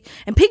movie,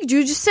 and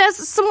Pikachu just says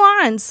some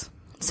lines,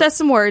 says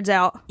some words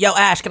out. Yo,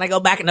 Ash, can I go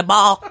back in the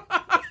ball?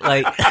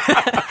 Like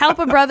Help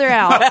a brother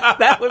out.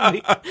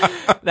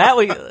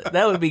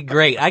 that would be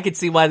great. I could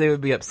see why they would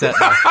be upset.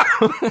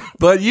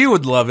 But you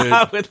would love it.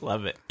 I would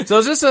love it. So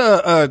is this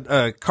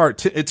a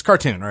cartoon? It's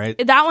cartoon, right?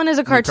 That one is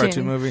a cartoon.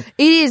 cartoon movie?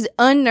 It is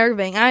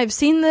unnerving. I've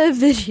seen the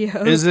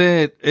video. Is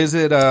it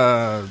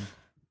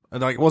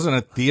like, it wasn't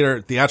a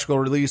theatrical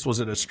release? Was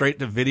it a straight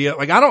to video?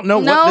 Like, I don't know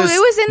No, what this it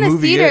was in a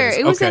movie theater. is.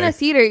 It was in Okay. a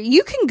theater.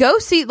 You can go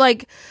see,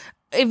 like,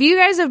 if you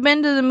guys have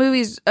been to the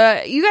movies,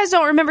 you guys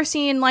don't remember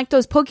seeing, like,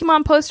 those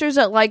Pokemon posters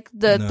at, like,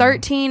 the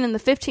 13 and the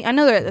 15. I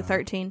know they're at the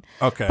 13.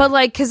 Okay. But,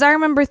 like, because I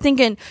remember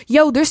thinking,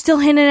 yo, they're still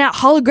handing out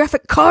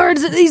holographic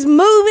cards at these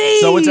movies.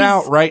 So it's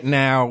out right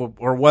now,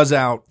 or was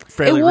out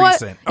fairly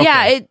recent. Okay.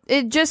 Yeah,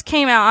 it just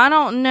came out. I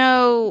don't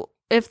know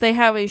if they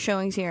have any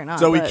showings here or not.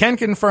 So we but- can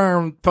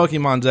confirm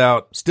Pokemon's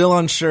out. Still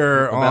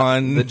unsure About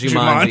on the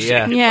Jumanji,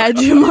 yeah. Yeah,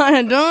 Jumanji. I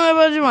don't know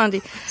about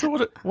Jumanji. So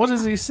what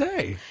does he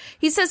say?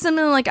 He says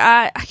something like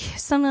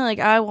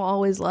I will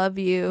always love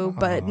you,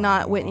 but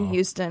not Whitney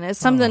Houston. It's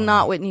something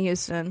not Whitney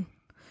Houston.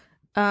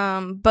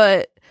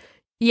 But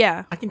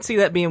yeah. I can see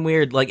that being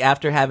weird. Like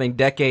after having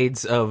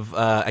decades of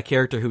a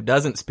character who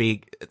doesn't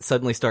speak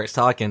suddenly starts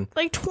talking.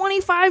 Like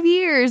 25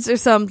 years or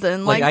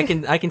something. Like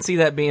I can see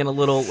that being a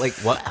little like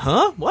what?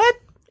 Huh? What?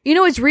 You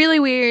know what's really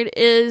weird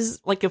is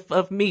Like if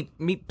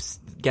Meeps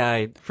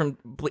guy from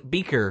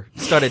Beaker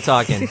started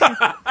talking.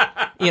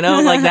 You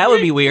know, like that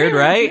would be weird,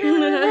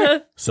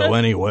 right? So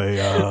anyway,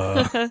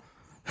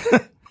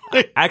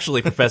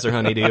 Actually, Professor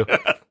Honeydew.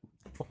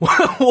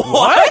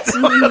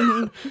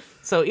 What?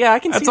 So yeah, I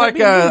can that's see like that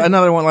being weird.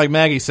 another one like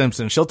Maggie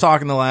Simpson. She'll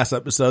talk in the last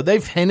episode.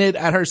 They've hinted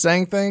at her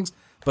saying things,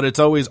 but it's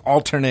always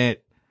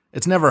alternate.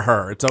 It's never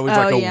her. It's always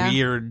like a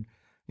weird,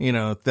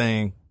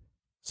 thing.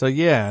 So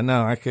yeah,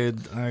 no,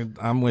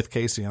 I'm with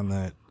Casey on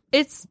that.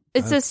 it's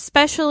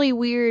especially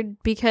weird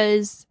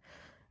because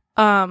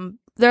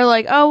they're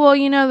like, oh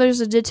well,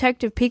 there's a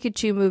Detective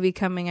Pikachu movie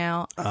coming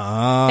out. Oh,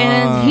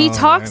 And he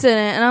talks in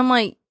it, and I'm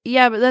like,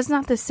 yeah, but that's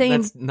not the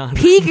same That's not-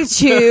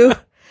 Pikachu.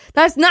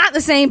 That's not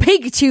the same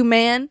Pikachu,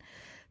 man.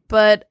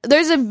 But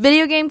there's a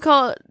video game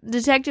called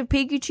Detective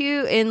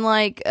Pikachu,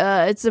 and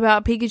it's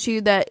about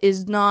Pikachu that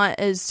is not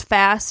as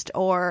fast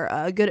or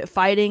good at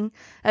fighting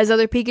as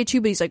other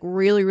Pikachu, but he's like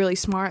really, really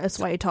smart. That's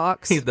why he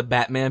talks. He's the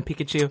Batman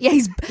Pikachu. Yeah,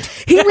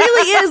 he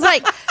really is.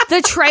 Like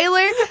the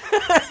trailer.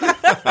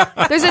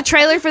 There's a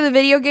trailer for the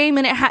video game,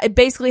 and it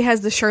basically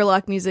has the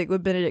Sherlock music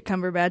with Benedict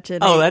Cumberbatch in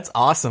it. Oh, that's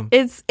awesome.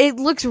 It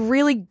looks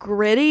really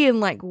gritty and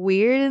like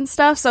weird and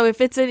stuff. So if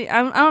it's I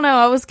don't know.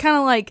 I was kind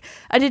of like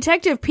a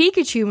Detective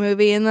Pikachu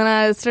movie, and then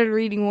I started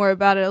reading more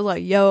about it. I was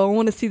like, yo, I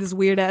want to see this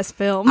weird ass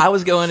film. I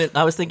was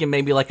thinking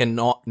maybe like a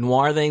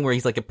noir thing where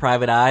he's like a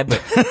private eye,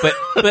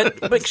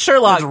 but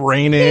Sherlock. It's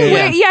raining.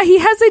 Yeah, he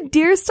has a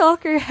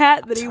deerstalker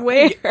hat that he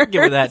wears.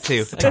 Give her that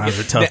too. Times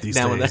are tough these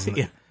Down with days. that,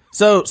 yeah.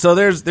 So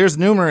there's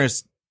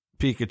numerous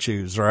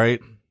Pikachus, right?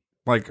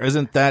 Like,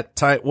 isn't that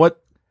type? What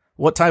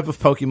type of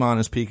Pokemon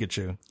is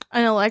Pikachu?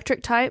 An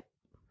electric type.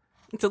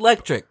 It's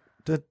electric.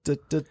 You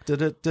So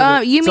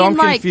mean I'm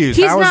like confused.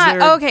 he's How is there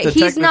not okay? He's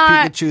Detective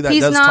not. Pikachu that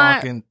He's does not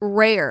talking?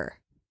 rare.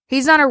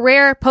 He's not a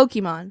rare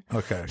Pokemon.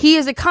 Okay. He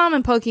is a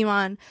common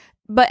Pokemon,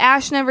 but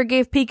Ash never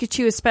gave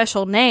Pikachu a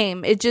special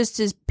name. It just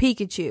is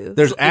Pikachu.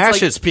 There's It's like-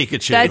 Ash's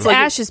Pikachu. That's like-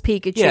 Ash's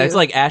Pikachu. Yeah, it's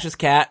like Ash's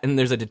cat, and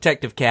there's a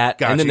detective cat,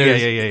 Gotcha. and then Yeah,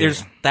 there's yeah.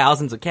 there's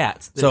thousands of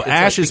cats. so It's like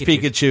Ash's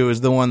Pikachu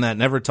is the one that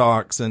never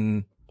talks,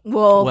 and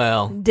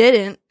well,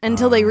 didn't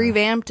until Ah. they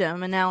revamped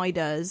him, and now he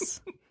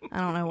does. I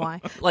don't know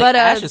why. Like but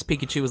Ash's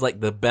Pikachu was like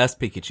the best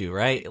Pikachu,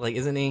 right? Like,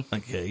 isn't he?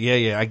 okay,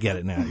 yeah, I get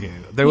it now. Yeah,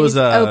 there he's was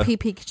OP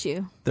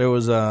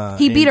Pikachu.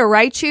 he He beat a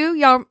Raichu.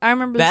 Y'all, I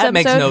remember this That episode.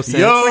 makes no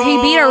sense. Where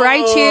he beat a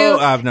Raichu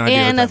I have no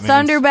idea in what a that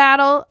thunder means.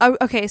 battle. Oh,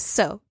 okay,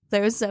 so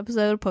there was this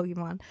episode of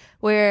Pokemon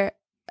where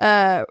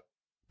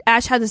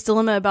Ash had this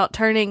dilemma about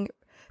turning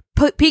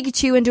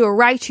Pikachu into a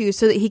Raichu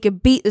so that he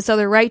could beat this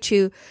other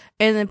Raichu,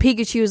 and then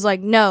Pikachu was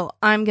like, "No,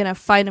 I'm gonna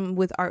fight him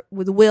with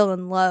will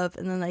and love,"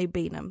 and then they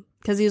beat him.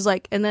 Because he was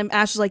like, and then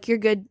Ash was like, "You're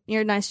good,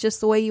 you're nice just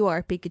the way you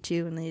are,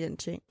 Pikachu," and then he didn't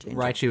change.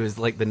 Raichu is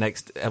like the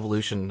next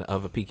evolution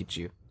of a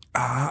Pikachu.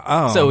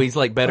 Oh, So he's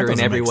like better that in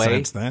doesn't every make way.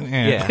 sense then.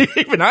 Yeah. Yeah.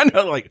 Even I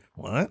know, like,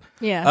 what?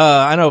 Yeah.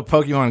 I know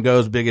Pokemon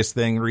Go's biggest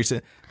thing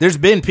recent. There's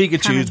been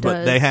Pikachu's, Kinda but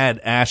does. they had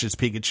Ash's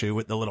Pikachu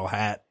with the little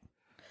hat.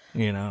 So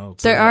There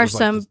that are was like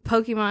some this-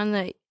 Pokemon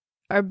that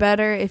are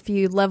better if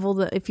you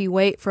if you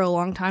wait for a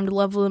long time to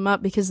level them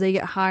up because they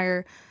get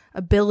higher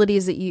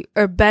abilities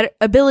better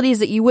abilities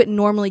that you wouldn't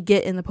normally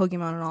get in the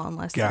Pokemon at all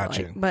unless they're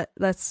Gotcha. but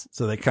that's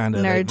So they kind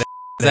of nerd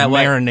They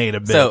marinate a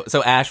bit.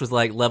 So Ash was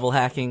like level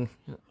hacking,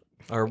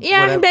 or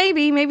Yeah, whatever?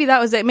 maybe that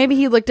was it. Maybe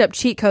he looked up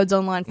cheat codes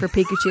online for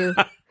Pikachu.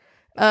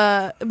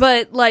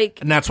 But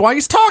like, and that's why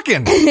he's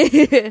talking.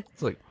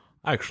 It's like,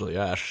 actually,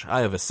 Ash,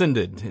 I have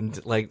ascended,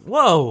 and like,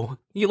 whoa,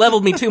 you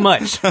leveled me too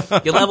much.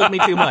 You leveled me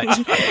too much.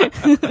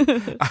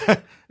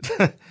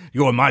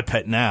 You're my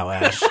pet now,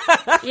 Ash.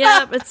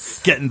 yeah,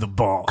 it's Get in the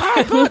ball.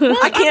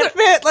 I can't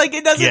fit. Like,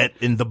 it doesn't. Get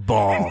in the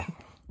ball.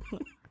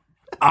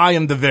 I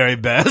am the very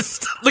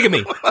best. Look at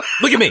me.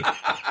 Look at me.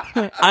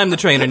 I'm the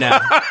trainer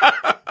now.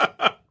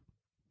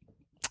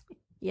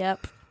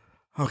 yep.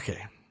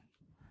 Okay.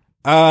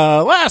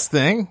 Last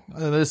thing,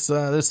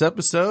 this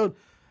episode,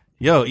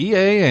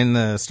 EA and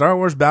the Star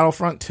Wars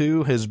Battlefront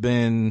 2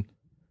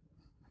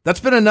 that's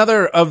been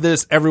another of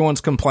this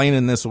everyone's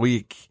complaining this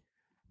week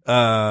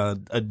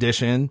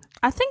edition.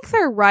 I think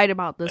they're right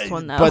about this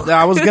one though. But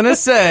I was gonna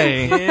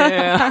say,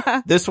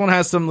 Yeah. this one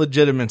has some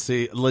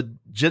legitimacy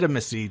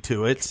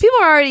to it. People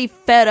are already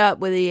fed up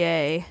with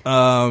EA.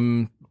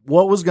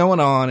 What was going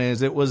on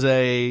is it was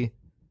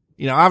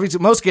obviously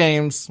most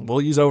games, we'll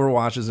use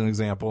Overwatch as an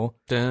example,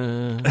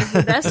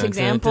 The best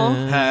example.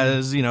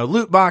 has,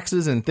 loot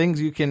boxes and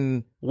things you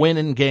can win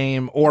in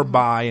game or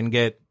buy and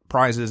get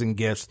prizes and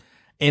gifts.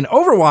 In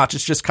Overwatch,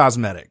 it's just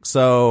cosmetic.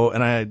 So,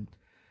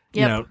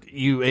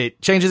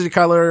 it changes the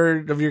color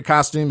of your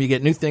costume. You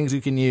get new things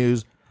you can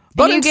use.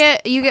 But And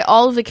you get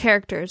all of the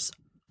characters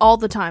all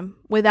the time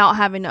without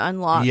having to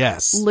unlock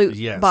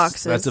loot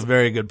boxes. That's a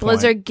very good point.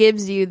 Blizzard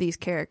gives you these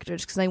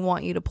characters because they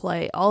want you to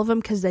play all of them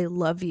because they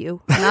love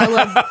you.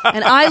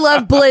 And I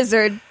love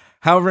Blizzard.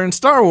 However, in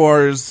Star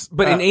Wars,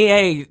 But in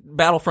EA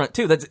Battlefront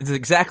 2, it's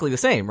exactly the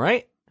same,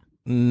 right?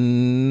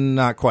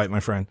 not quite, my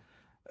friend.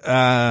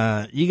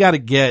 You got to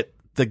get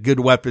the good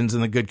weapons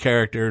and the good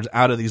characters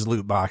out of these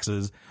loot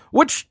boxes,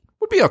 which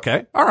would be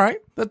okay. All right,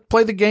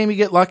 play the game, you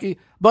get lucky,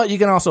 but you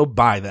can also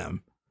buy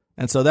them.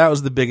 And so that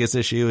was the biggest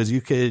issue: is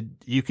you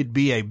could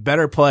be a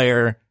better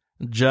player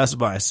just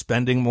by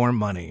spending more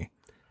money.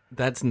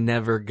 That's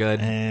never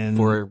good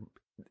for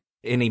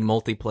any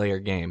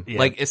multiplayer game. Yeah.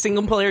 Like a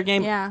single player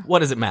game, what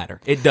does it matter?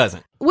 It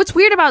doesn't. What's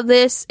weird about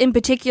this in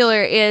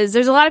particular is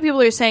there's a lot of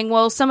people who are saying,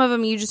 well, some of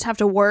them you just have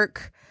to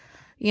work.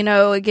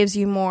 It gives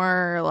you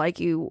more, like,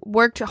 you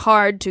worked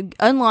hard to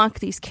unlock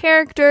these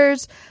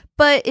characters.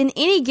 But in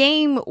any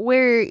game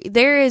where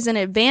there is an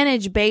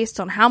advantage based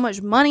on how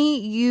much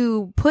money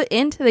you put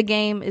into the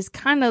game is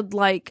kind of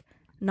like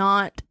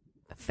not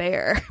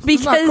fair. Because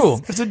it's not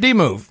cool. It's a D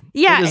move.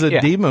 Yeah. It is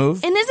a D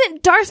move. And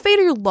isn't Darth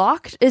Vader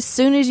locked as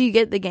soon as you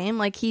get the game?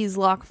 Like, he's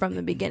locked from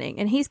the beginning.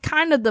 And he's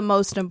kind of the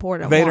most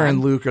important one. Vader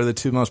and Luke are the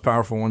two most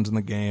powerful ones in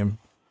the game.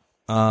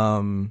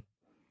 And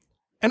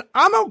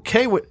I'm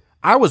okay with...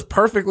 I was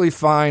perfectly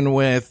fine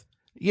with...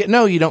 you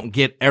don't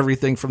get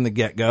everything from the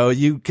get-go.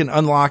 You can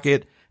unlock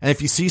it. And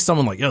if you see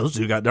someone like, this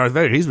dude got Darth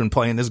Vader, he's been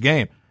playing this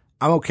game.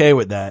 I'm okay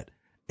with that.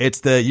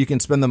 It's you can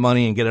spend the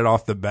money and get it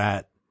off the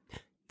bat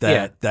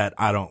that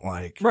I don't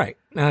like. Right.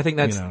 And I think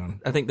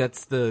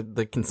that's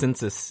the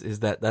consensus is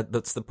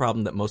that's the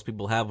problem that most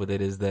people have with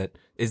it is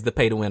the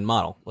pay to win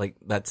model. Like,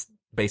 that's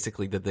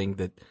basically the thing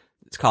that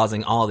it's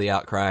causing all the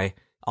outcry,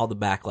 all the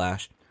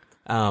backlash.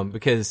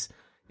 Because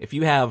if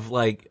you have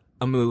like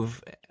a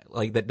move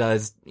like that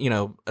does,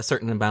 a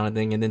certain amount of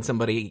thing, and then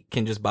somebody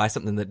can just buy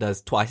something that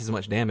does twice as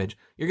much damage,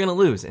 you're going to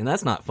lose. And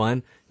that's not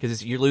fun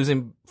because you're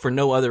losing for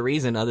no other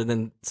reason other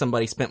than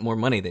somebody spent more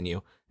money than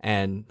you.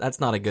 And that's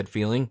not a good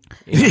feeling.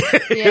 Yeah.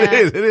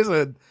 It is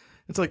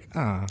it's like,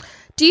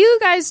 Do you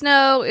guys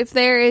know if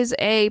there is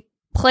a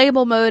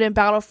playable mode in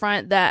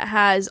Battlefront that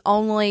has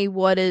only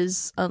what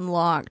is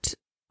unlocked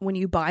when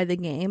you buy the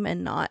game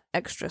and not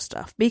extra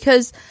stuff?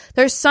 Because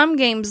there's some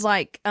games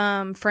like,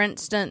 for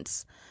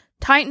instance,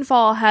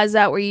 Titanfall has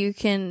that where you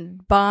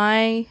can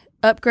buy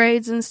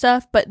upgrades and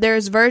stuff, but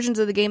there's versions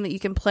of the game that you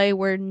can play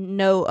where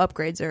no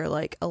upgrades are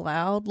like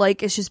allowed.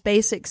 Like, it's just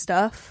basic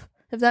stuff,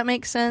 if that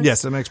makes sense.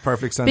 Yes, that makes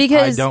perfect sense.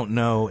 Because I don't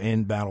know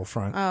in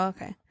Battlefront. Oh,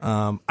 okay.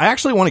 I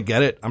actually want to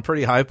get it. I'm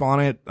pretty hype on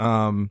it.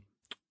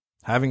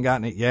 Haven't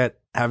gotten it yet.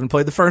 Haven't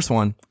played the first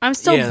one. I'm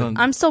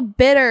still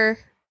bitter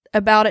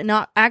about it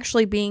not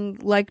actually being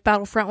like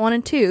Battlefront 1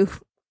 and 2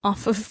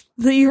 off of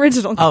the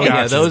original game. Oh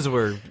yeah, those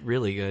were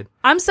really good.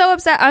 I'm so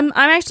upset. I'm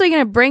actually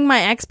going to bring my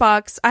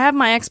Xbox. I have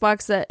my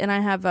Xbox and I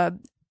have a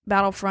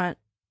Battlefront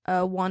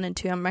 1 and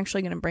 2. I'm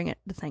actually going to bring it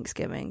to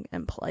Thanksgiving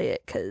and play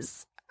it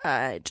because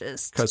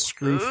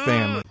screw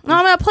family. No,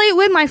 I'm going to play it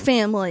with my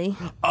family.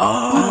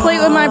 I'll play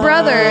it with my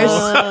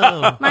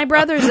brothers. My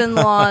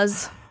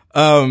brothers-in-laws.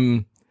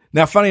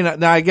 Now funny enough,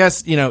 now I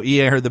guess,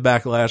 EA heard the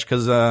backlash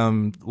because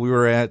we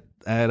were at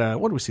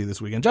what did we see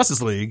this weekend?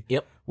 Justice League.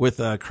 Yep.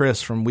 With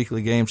Chris from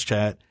Weekly Games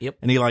Chat. Yep.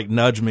 And he like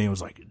nudged me and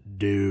was like,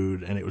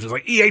 dude. And it was just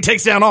like, EA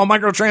takes down all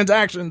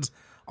microtransactions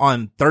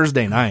on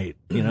Thursday night.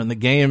 And the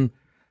game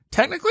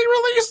technically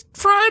released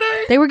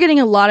Friday. They were getting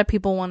a lot of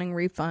people wanting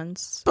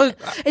refunds.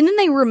 And then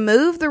they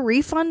removed the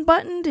refund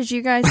button. Did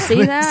you guys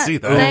see that? See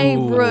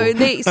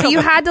that. So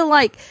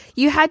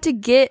you had to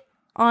get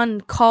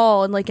on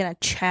call and like in a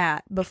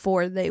chat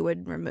before they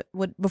would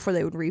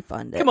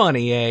refund it. Come on,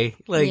 EA.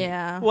 Like,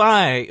 Yeah.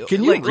 why?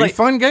 Can you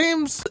refund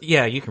games?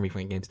 Yeah, you can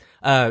refund games.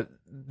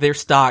 Their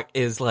stock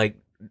is like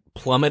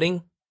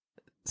plummeting.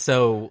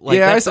 So, like,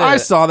 Yeah, that's I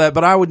saw that,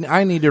 but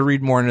I need to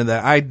read more into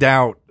that. I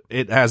doubt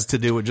it has to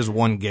do with just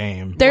one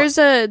game.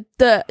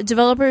 The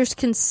developers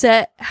can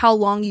set how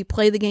long you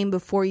play the game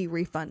before you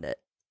refund it.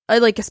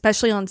 Like,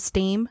 especially on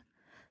Steam.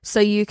 So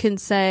you can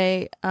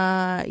say,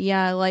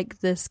 yeah, I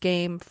like this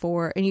game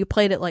and you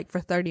played it like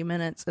for 30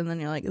 minutes and then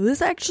you're like,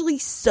 this actually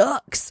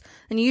sucks.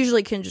 And you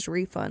usually can just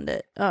refund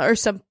it. Or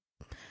some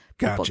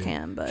people Gotcha.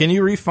 can, but. Can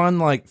you refund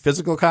like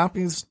physical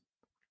copies?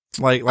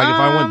 Like if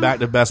I went back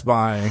to Best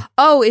Buy.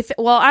 Oh,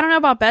 I don't know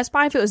about Best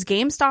Buy. If it was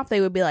GameStop,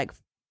 they would be like,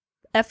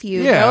 F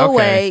you, Yeah, go okay.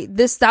 away.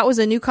 That was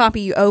a new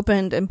copy you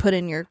opened and put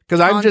in your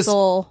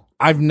console.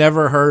 I've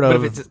never heard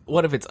of.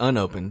 What if it's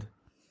unopened?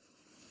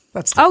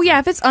 That's Oh yeah,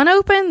 if it's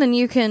unopened, then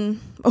you can.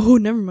 Oh,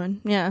 never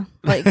mind. Yeah,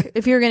 like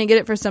if you're gonna get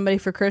it for somebody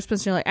for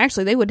Christmas, and you're like,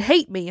 actually, they would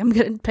hate me. I'm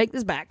gonna take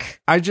this back.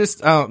 I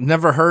just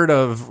never heard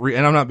of,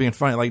 and I'm not being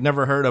funny. Like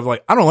never heard of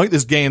like I don't like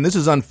this game. This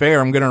is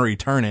unfair. I'm gonna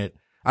return it.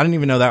 I didn't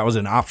even know that was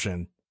an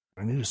option.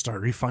 I need to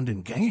start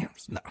refunding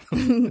games. No.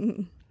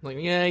 Like,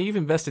 yeah, you've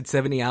invested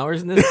 70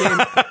 hours in this game.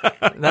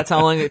 That's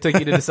how long it took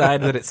you to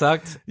decide that it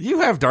sucked. You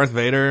have Darth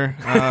Vader.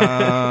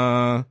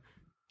 I'm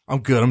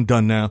good. I'm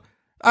done now.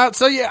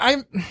 So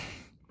yeah,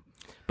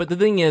 But the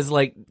thing is,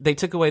 like, they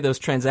took away those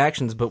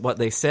transactions, but what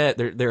they said,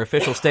 their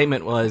official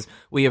statement was,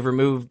 we have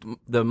removed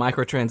the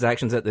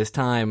microtransactions at this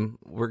time.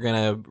 We're going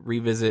to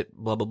revisit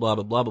blah, blah, blah,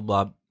 blah, blah, blah,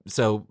 blah.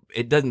 So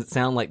it doesn't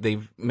sound like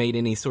they've made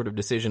any sort of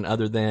decision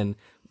other than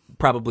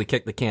probably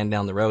kick the can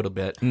down the road a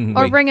bit. Mm-hmm.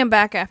 Or bring them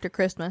back after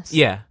Christmas.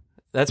 Yeah.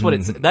 That's what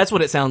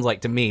it sounds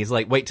like to me. It's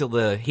like, wait till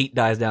the heat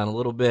dies down a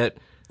little bit.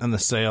 and the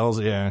sales,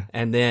 yeah.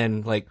 And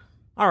then, like,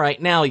 all right,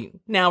 now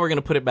we're going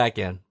to put it back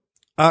in.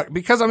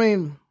 Because, I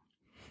mean,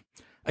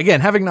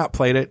 again, having not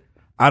played it,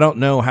 I don't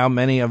know how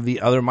many of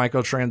the other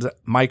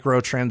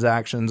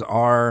microtransactions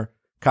are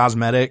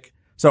cosmetic.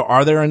 So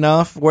are there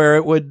enough where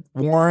it would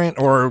warrant,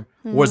 or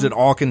was it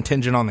all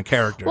contingent on the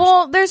characters?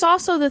 Well, there's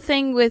also the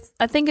thing with,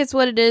 I think it's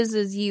what it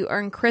is you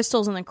earn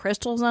crystals and the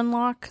crystals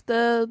unlock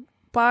the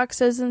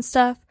boxes and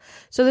stuff.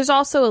 So there's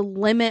also a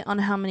limit on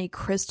how many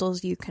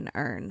crystals you can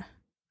earn.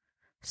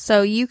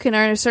 So you can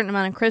earn a certain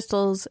amount of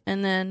crystals,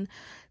 and then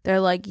they're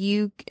like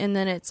and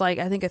then it's like,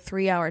 I think a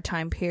 3-hour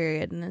time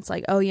period, and it's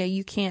like, oh yeah,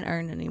 you can't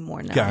earn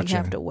anymore now. Gotcha. You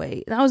have to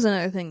wait. That was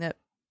another thing that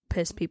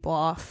pissed people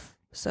off.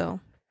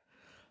 So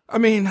I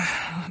mean,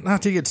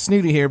 not to get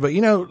snooty here, but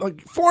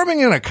like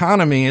forming an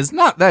economy is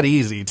not that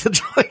easy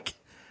to like.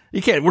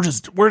 You can't. We're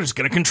just going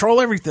to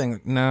control everything.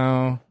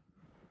 No,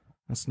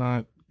 that's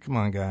not. Come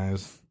on,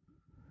 guys.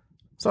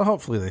 So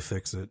hopefully they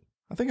fix it.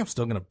 I think I'm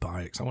still going to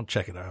buy it because I want to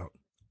check it out.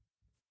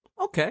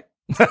 Okay.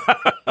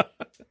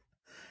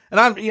 And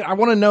I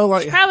want to know,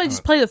 like, probably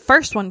just play the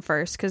first one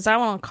first, because that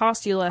one will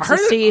cost you less to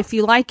see if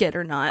you like it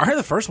or not. I heard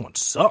the first one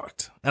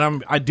sucked,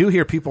 and I do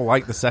hear people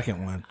like the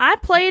second one. I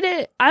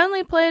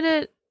only played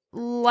it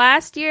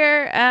last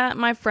year at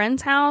my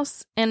friend's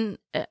house, and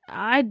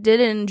I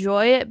did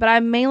enjoy it, but I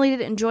mainly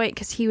didn't enjoy it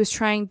because he was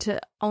trying to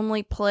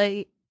only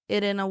play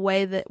it in a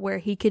way where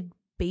he could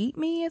beat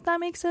me, if that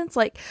makes sense.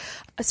 Like,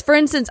 for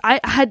instance, I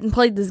hadn't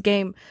played this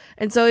game,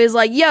 and so he's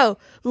like, yo,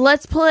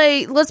 let's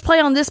play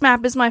on this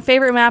map. It's my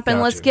favorite map, and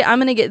Gotcha. I'm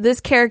gonna get this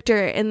character,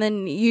 and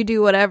then you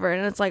do whatever.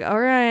 And it's like, all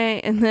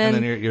right, and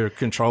then your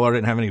controller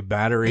didn't have any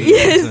batteries.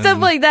 yeah, stuff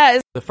like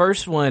that. The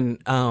first one,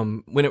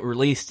 when it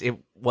released, it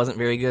wasn't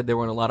very good. There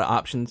weren't a lot of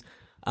options.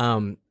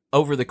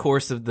 Over the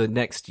course of the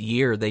next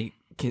year, they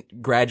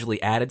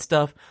gradually added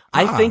stuff.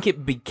 I think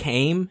it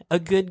became a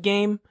good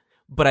game,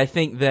 but I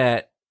think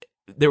that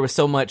there was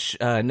so much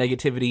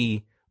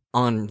negativity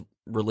on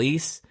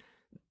release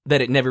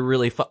that it never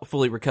really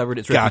fully recovered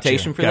its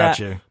reputation for that.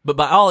 But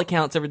by all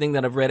accounts, everything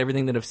that I've read,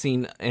 everything that I've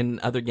seen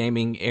in other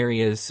gaming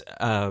areas,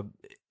 not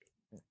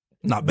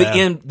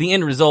bad. The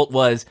end result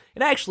was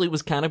it actually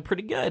was kind of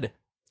pretty good.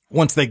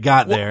 Once they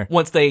got there,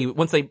 once they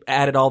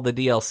added all the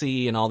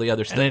DLC and all the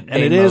other stuff, and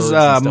it is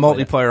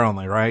multiplayer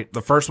only, right?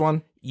 The first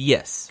one,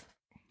 yes.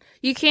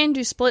 You can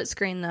do split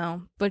screen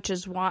though, which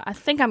is why I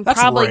think I'm That's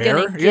probably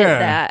rare. gonna get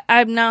that.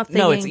 I'm now thinking.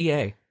 No, it's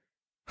EA.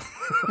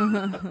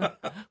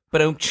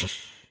 But all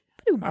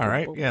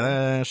right,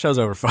 yeah, the show's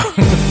over, folks.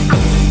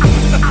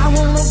 I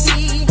wanna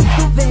be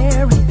the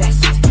very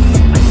best.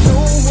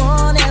 No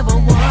one ever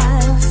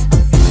was.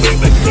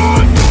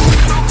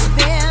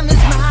 Them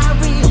is my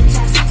real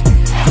test.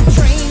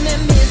 Train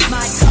them is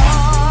my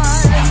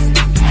cause.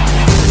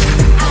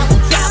 I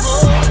will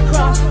travel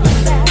across the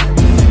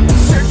land,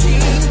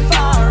 searching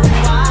far and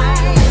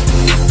wide.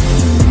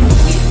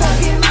 We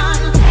stuck in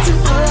mind to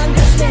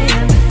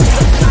understand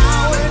the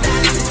power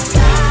that's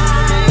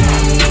inside.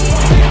 It's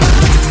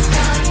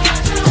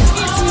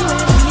you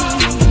and me.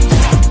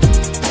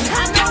 I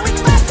know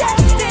it's my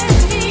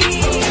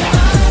destiny.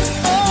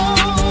 Oh,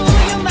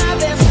 you're my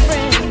best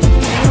friend.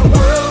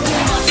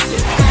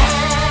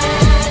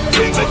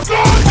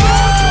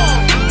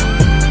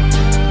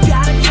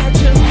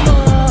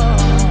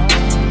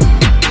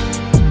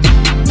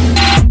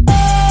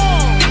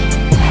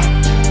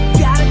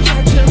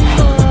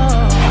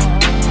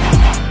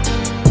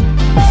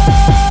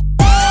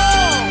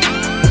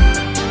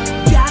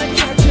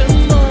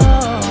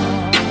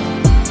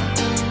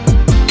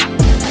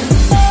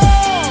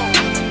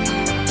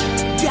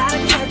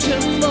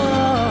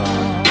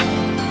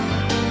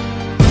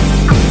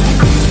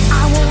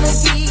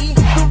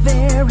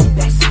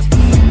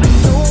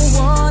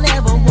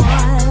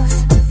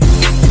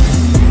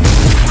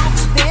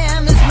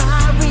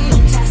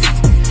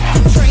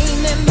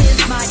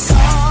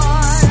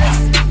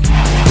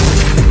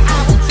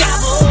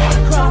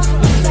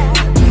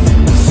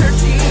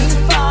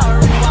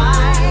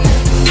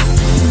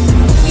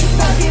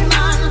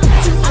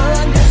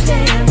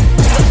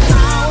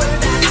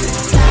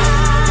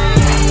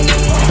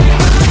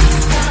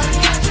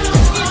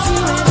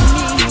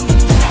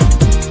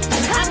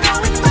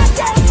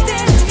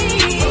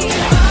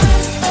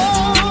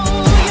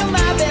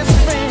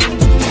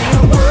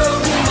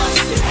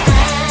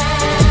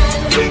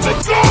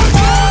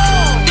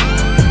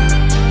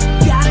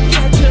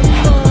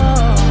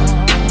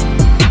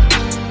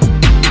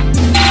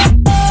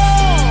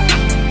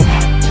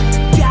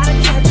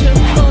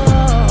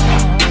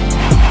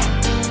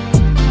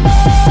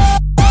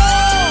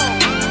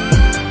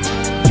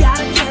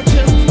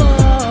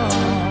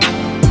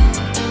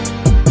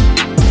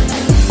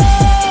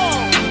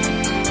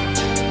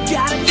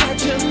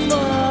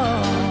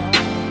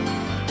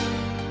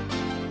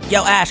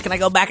 Can I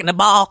go back in the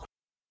ball?